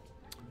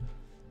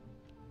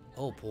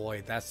 Oh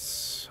boy,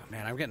 that's...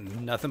 Man, I'm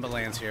getting nothing but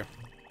lands here.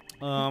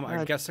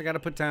 I guess I gotta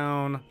put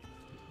down...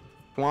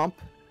 Swamp,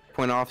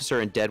 Point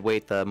Officer, and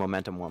deadweight the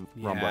Momentum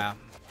Rumbler. Yeah.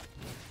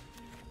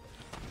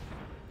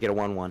 Get a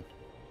 1/1.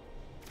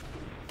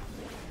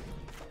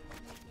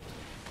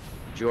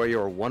 Enjoy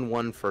your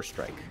 1/1 first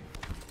strike.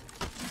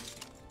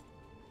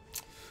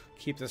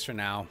 Keep this for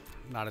now.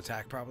 Not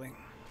attack, probably.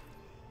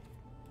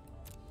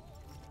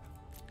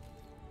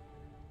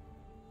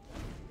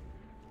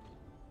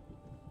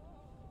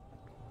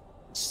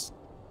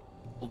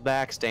 Hold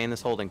back, stay in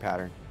this holding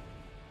pattern.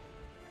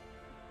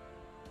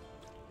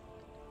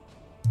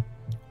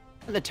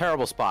 In a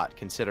terrible spot,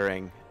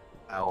 considering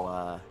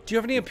how... Do you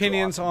have any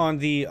opinions on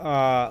the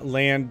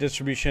land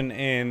distribution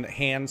in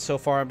hand so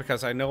far?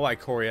 Because I know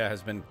Ikoria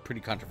has been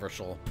pretty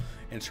controversial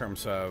in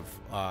terms of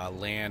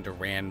land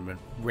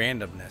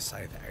randomness.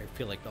 I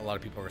feel like a lot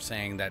of people are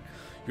saying that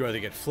you either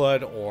get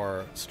flood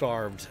or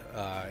starved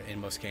in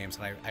most games,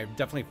 and I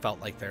definitely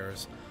felt like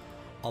there's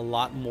a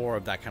lot more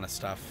of that kind of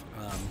stuff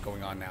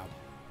going on now.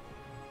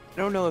 I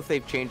don't know if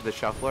they've changed the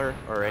shuffler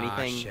or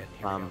anything. Shit.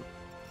 Here we go.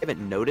 I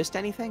haven't noticed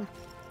anything,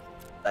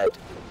 but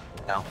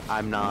no,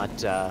 I'm not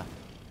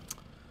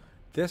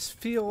This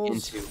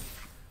feels into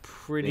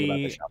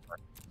pretty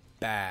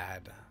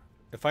bad.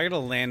 If I get a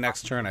land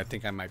next turn, I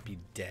think I might be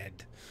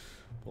dead.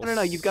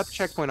 No, you've got the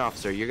checkpoint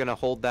officer. You're gonna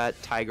hold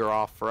that tiger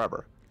off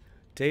forever.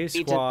 Day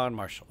Squad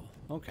Marshal.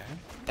 Okay.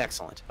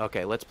 Excellent.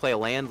 Okay, let's play a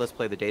land. Let's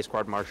play the Day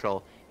Squad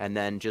Marshal, and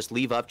then just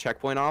leave up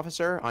checkpoint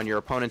officer on your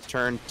opponent's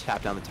turn.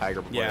 Tap down the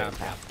tiger before they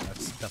attack.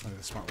 That's definitely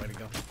the smart way to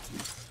go.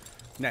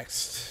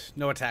 Next,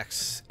 no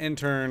attacks. End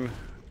turn,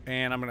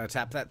 and I'm gonna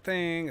tap that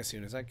thing as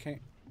soon as I can.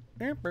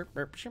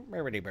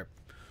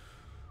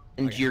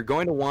 And you're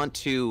going to want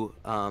to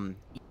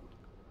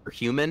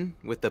human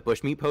with the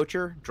bushmeat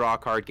poacher, draw a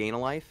card, gain a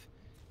life,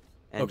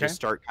 and just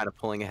start kind of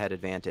pulling ahead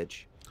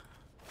advantage.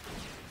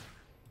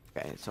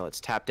 Okay, so let's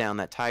tap down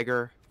that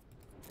tiger.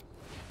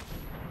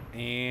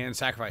 And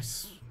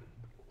sacrifice.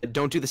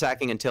 Don't do the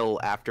sacking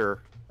until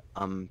after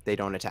they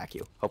don't attack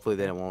you. Hopefully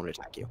they won't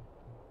attack you.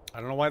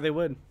 I don't know why they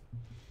would.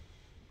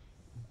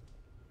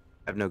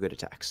 I have no good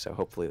attacks, so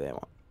hopefully they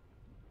won't.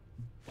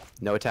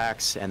 No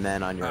attacks, and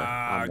then on your...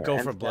 go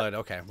for blood.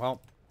 Okay,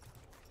 well,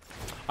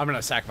 I'm going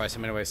to sacrifice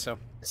him anyway, so...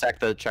 Sack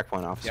the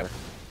checkpoint officer. Yep.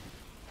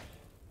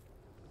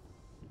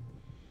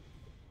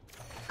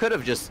 Could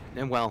have just...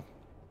 well...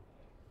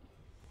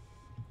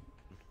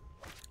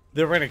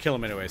 They're going to kill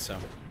him anyway, so...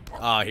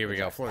 Ah, here we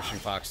go. Flourishing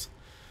Fox.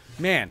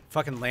 Man,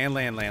 fucking land.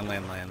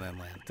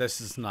 This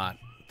is not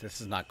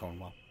going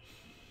well.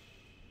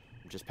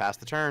 Just pass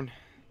the turn.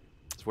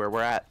 That's where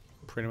we're at.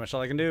 Pretty much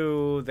all I can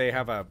do. They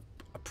have a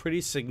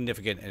pretty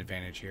significant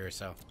advantage here,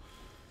 so...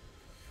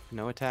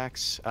 No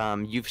attacks.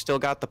 You've still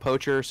got the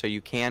poacher, so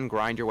you can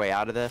grind your way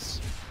out of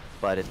this,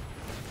 but it...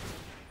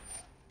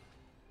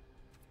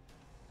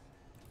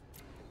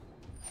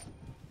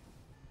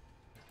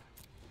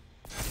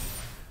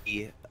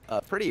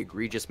 A pretty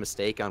egregious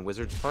mistake on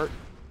Wizard's part.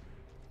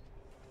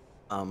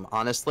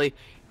 Honestly,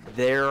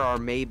 there are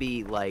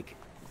maybe like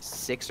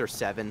 6 or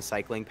 7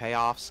 cycling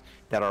payoffs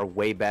that are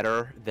way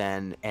better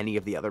than any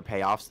of the other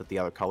payoffs that the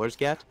other colors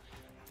get,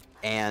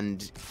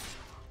 and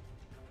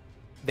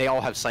they all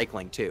have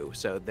cycling too,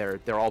 so they're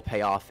all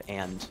payoff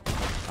and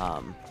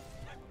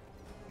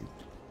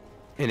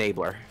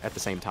enabler at the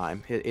same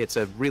time. It's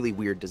a really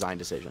weird design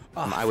decision.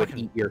 I would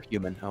eat your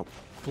human. Oh,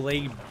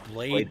 Blade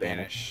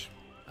Banish.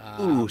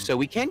 Ooh, so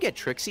we can get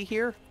tricksy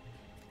here.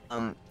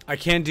 I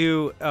can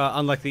do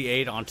unlike the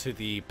 8 onto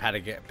the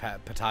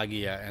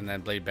Patagia and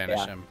then Blade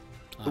Banish him.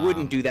 I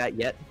wouldn't do that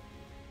yet.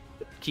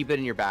 Keep it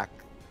in your back.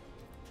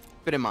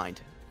 Keep it in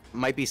mind.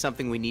 Might be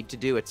something we need to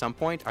do at some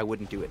point. I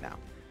wouldn't do it now.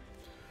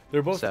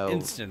 They're both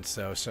instants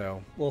though,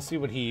 so we'll see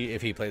what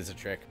if he plays the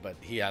trick, but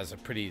he has a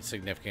pretty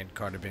significant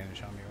card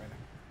advantage on me right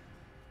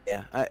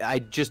now. Yeah, I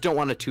just don't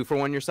want to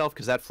 2-for-1 yourself,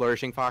 because that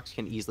Flourishing Fox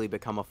can easily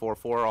become a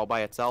 4-4 all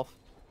by itself.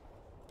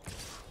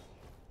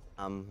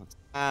 Let's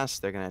pass.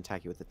 They're going to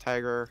attack you with the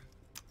tiger.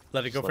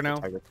 Let it go for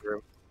now?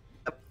 Yep.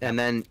 And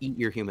then eat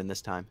your human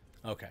this time.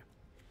 Okay.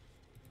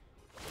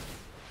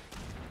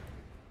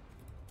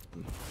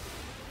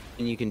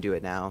 And you can do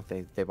it now.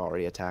 They've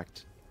already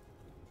attacked.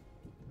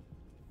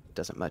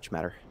 Doesn't much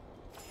matter.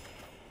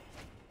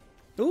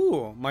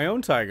 Ooh, my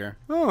own tiger.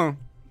 Oh,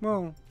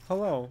 well,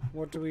 hello.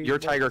 What do we... Your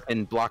tiger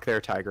can block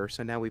their tiger,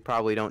 so now we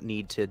probably don't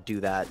need to do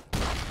that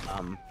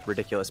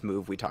ridiculous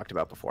move we talked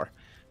about before.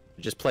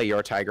 Just play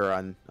your tiger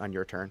on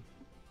your turn.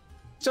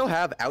 Still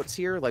have outs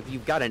here, like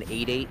you've got an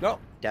 8/8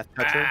 Death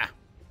Toucher. Ah.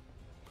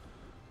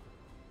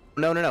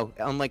 No,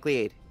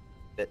 unlikely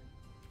 8.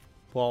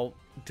 Well,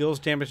 deals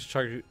damage to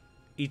target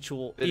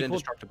equal...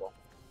 Indestructible.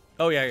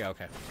 Oh, yeah,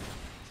 okay.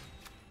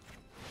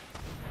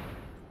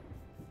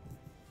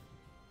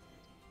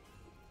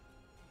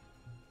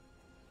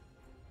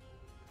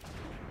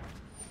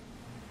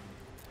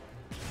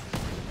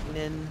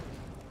 In.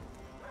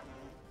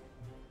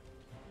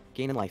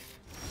 Gain in life.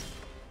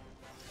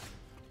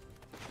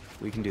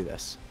 We can do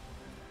this.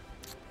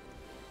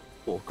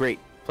 Cool, great.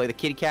 Play the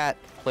kitty cat.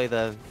 Play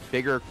the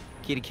bigger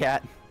kitty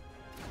cat. You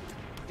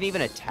can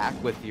even attack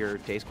with your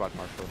Day Squad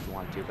Marshal if you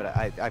want to, but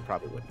I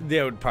probably wouldn't.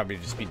 They would probably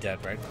just be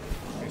dead, right?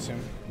 I assume.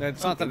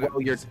 It's not that.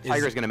 Well, your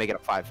tiger is going to make it a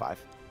 5/5.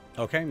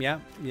 Okay,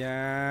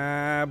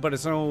 yeah, but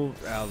it's no.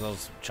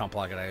 Those chump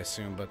block it, I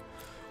assume, but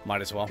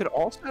might as well. Could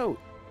also.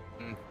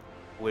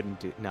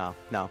 Wouldn't do. No,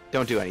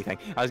 don't do anything.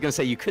 I was going to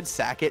say you could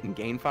sack it and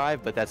gain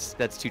 5, but that's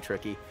too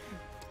tricky.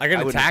 I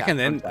can attack and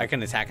then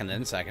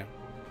sack it.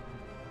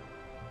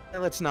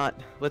 Let's not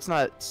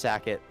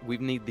sack it. We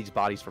need these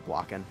bodies for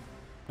blocking.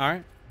 All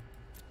right.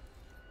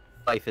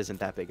 Life isn't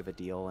that big of a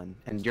deal,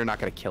 and you're not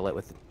gonna kill it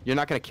with. You're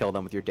not gonna kill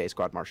them with your Day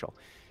Squad Marshal.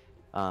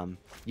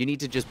 You need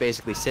to just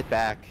basically sit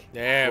back.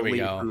 There we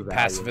go.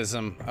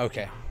 Pacifism.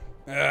 Okay.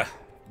 Ugh.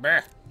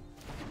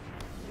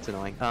 It's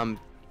annoying.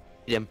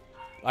 Hit him.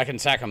 I can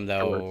sack him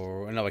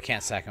though. No, I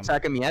can't sack him.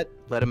 Sack him yet?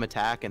 Let him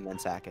attack and then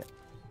sack it.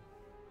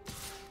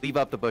 Leave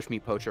up the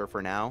Bushmeat Poacher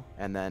for now,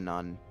 and then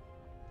on...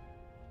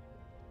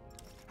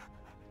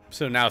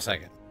 So now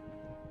second.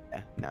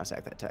 Yeah, now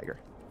sack that tiger.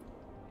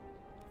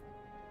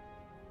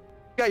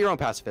 You got your own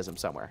pacifism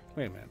somewhere.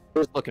 Wait a minute. I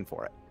was looking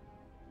for it.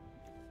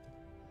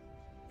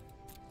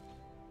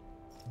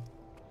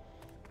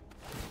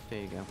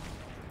 There you go.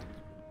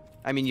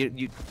 I mean,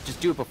 you just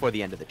do it before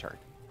the end of the turn.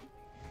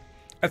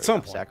 At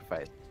some point.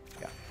 Sacrifice.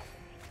 Yeah.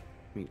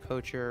 Meat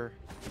poacher.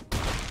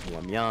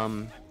 Yum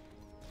yum.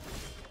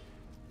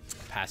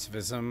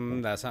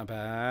 Pacifism, that's not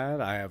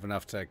bad. I have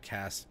enough to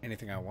cast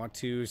anything I want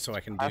to, so I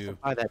can do...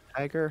 Pacify that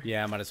tiger.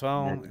 Yeah, might as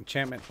well.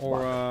 Enchantment,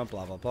 aura,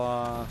 blah, blah,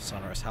 blah.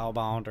 Sonorous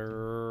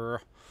Hellbounder.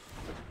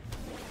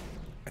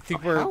 I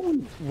think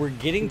we're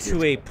getting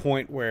to a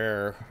point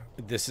where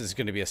this is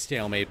going to be a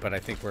stalemate, but I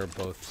think we're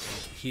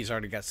both... He's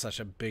already got such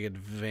a big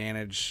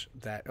advantage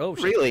that... Oh,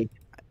 shit. Really?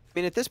 I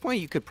mean, at this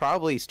point, you could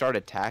probably start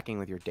attacking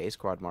with your Day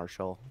Squad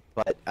Marshal,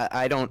 but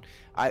I don't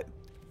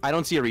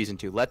see a reason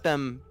to. Let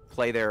them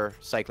play their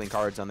cycling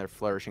cards on their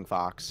Flourishing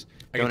Fox.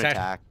 Don't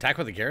attack. Attack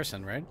with the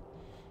garrison, right?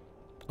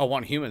 Oh,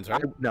 want humans,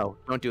 right? No,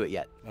 don't do it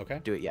yet.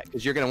 Okay. Do it yet,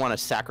 because you're going to want to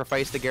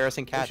sacrifice the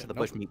Garrison Cat to the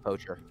Bushmeat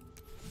Poacher.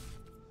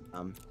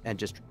 And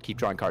just keep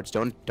drawing cards.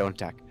 Don't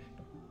attack.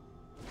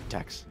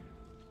 Attacks.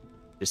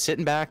 Just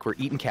sitting back. We're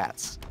eating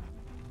cats.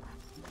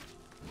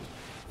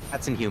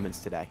 Cats and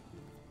humans today.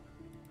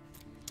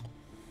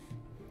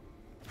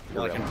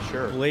 Well, I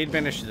can blade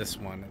banish this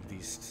one at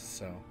least,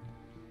 so...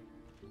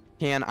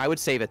 I would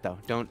save it though.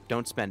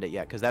 Don't spend it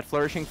yet, because that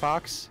Flourishing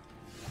Fox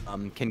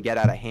can get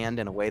out of hand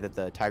in a way that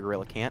the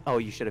Tigerilla can't. Oh,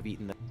 you should have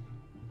eaten the...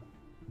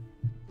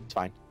 It's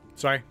fine.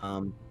 Sorry.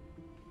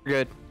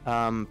 Good.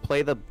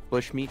 Play the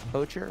Bushmeat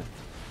Poacher.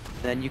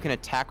 Then you can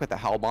attack with the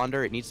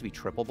Hellbonder. It needs to be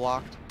triple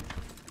blocked.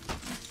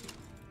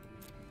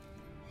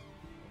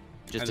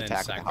 Just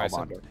attack with the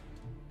Hellbonder.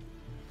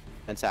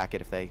 And sack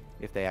it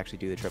if they actually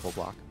do the triple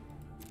block.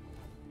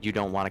 You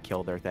don't want to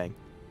kill their thing.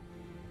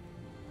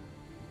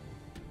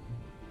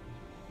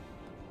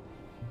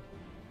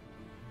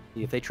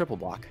 If they triple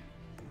block.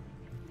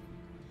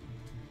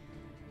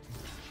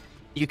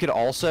 You could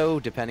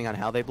also, depending on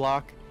how they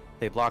block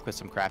with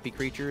some crappy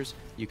creatures,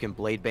 you can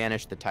blade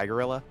banish the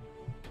Tigerilla.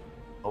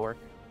 Or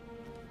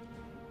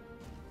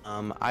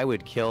I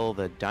would kill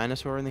the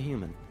dinosaur and the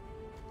human.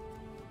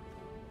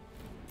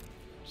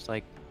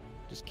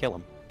 Just kill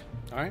them.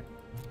 All right.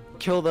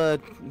 Kill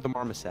the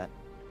marmoset.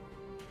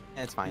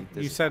 It's fine.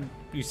 You said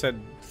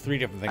 3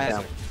 different things. I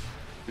know.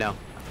 No.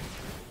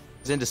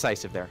 It's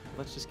indecisive there.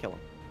 Let's just kill him.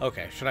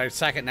 Okay, should I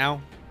sack it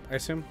now, I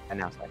assume? And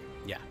now sack it.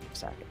 Yeah.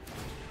 Sack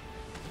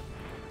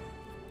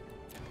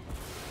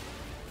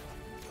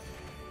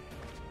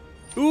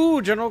it.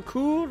 Ooh, General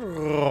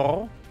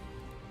Cool.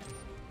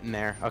 In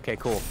there. Okay,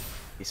 cool.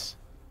 Peace.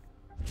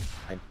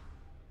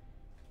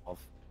 I'll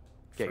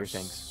get your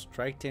things.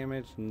 Strike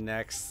damage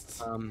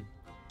next.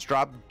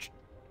 Drop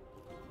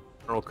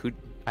General Kud.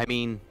 I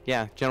mean,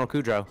 yeah, General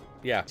Kudrow.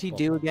 Yeah. What's he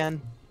do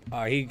again?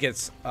 He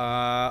gets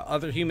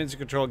other humans you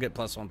control get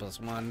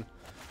 +1/+1.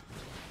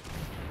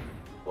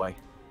 Boy.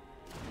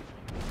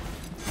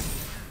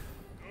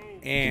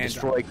 And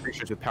destroy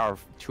creatures with power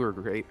of 2 or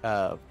great.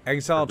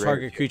 Exile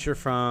target creature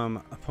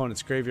from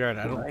opponent's graveyard.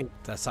 I don't.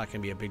 That's not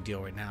gonna be a big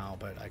deal right now,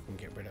 but I can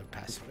get rid of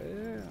passive.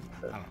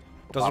 I don't know.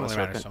 Doesn't really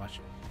matter so much.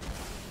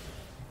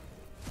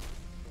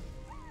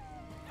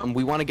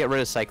 We want to get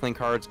rid of cycling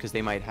cards because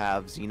they might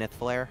have Zenith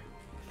Flare.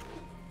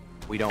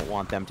 We don't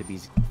want them to be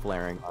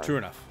flaring. True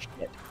enough.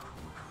 Shit.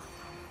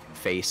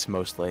 Face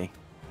mostly.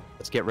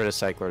 Let's get rid of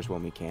cyclers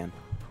when we can.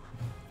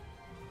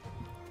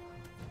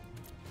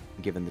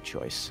 Given the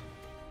choice.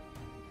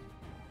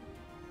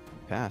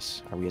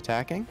 Pass. Are we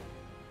attacking?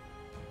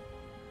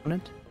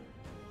 Opponent?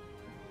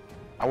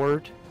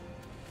 Howard?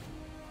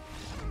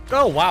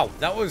 Oh wow,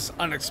 that was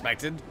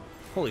unexpected.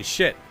 Holy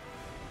shit.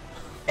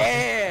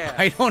 Yeah.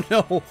 I don't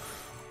know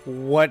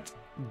what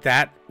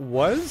that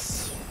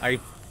was. I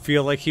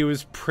feel like he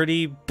was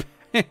pretty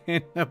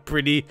in a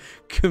pretty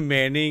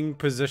commanding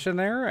position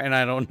there, and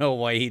I don't know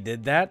why he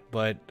did that,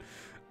 but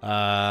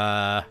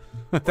that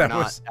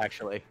was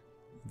actually.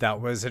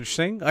 That was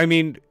interesting. I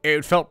mean,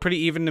 it felt pretty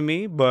even to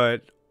me,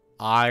 but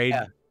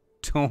I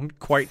don't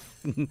quite.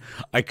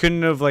 I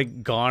couldn't have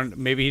like gone.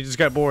 Maybe he just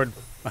got bored.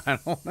 I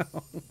don't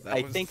know.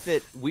 I think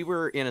that we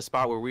were in a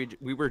spot where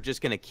we were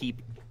just gonna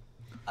keep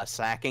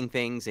sacking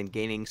things and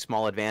gaining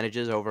small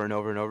advantages over and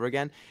over and over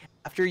again.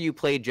 After you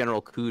played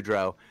General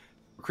Kudrow,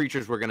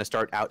 creatures were gonna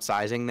start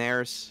outsizing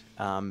theirs.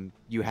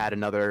 You had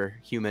another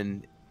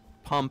human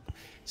pump,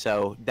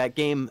 so that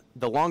game,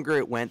 the longer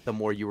it went, the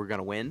more you were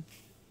gonna win.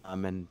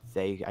 And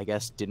they, I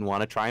guess, didn't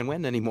want to try and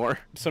win anymore.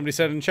 Somebody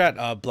said in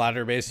chat,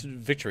 bladder-based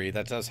victory.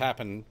 That does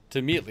happen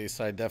to me, at least.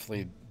 I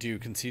definitely do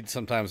concede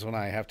sometimes when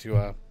I have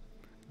to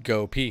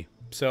go pee.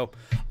 So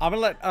I'm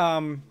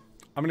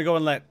gonna go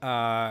and let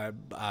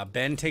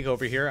Ben take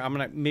over here. I'm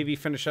gonna maybe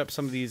finish up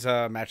some of these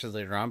matches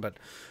later on, but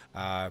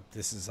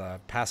this is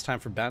past time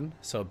for Ben.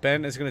 So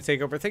Ben is gonna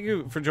take over. Thank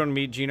you for joining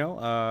me,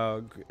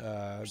 Gino.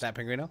 That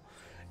Penguino,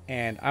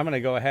 and I'm gonna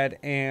go ahead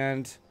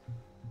and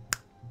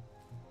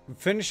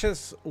finish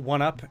this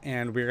one up,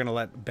 and we're gonna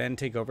let Ben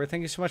take over.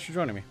 Thank you so much for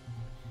joining me.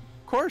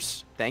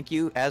 course. Thank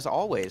you as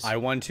always. I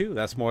won too.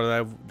 That's more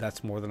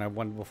than I've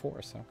won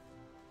before. So.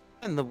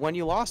 And the one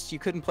you lost, you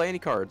couldn't play any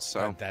cards.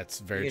 So that's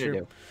very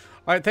true.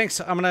 All right, thanks.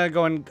 I'm gonna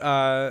go and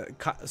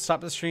stop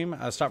the stream,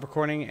 stop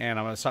recording, and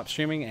I'm gonna stop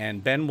streaming.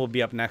 And Ben will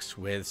be up next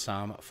with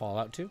some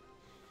Fallout 2.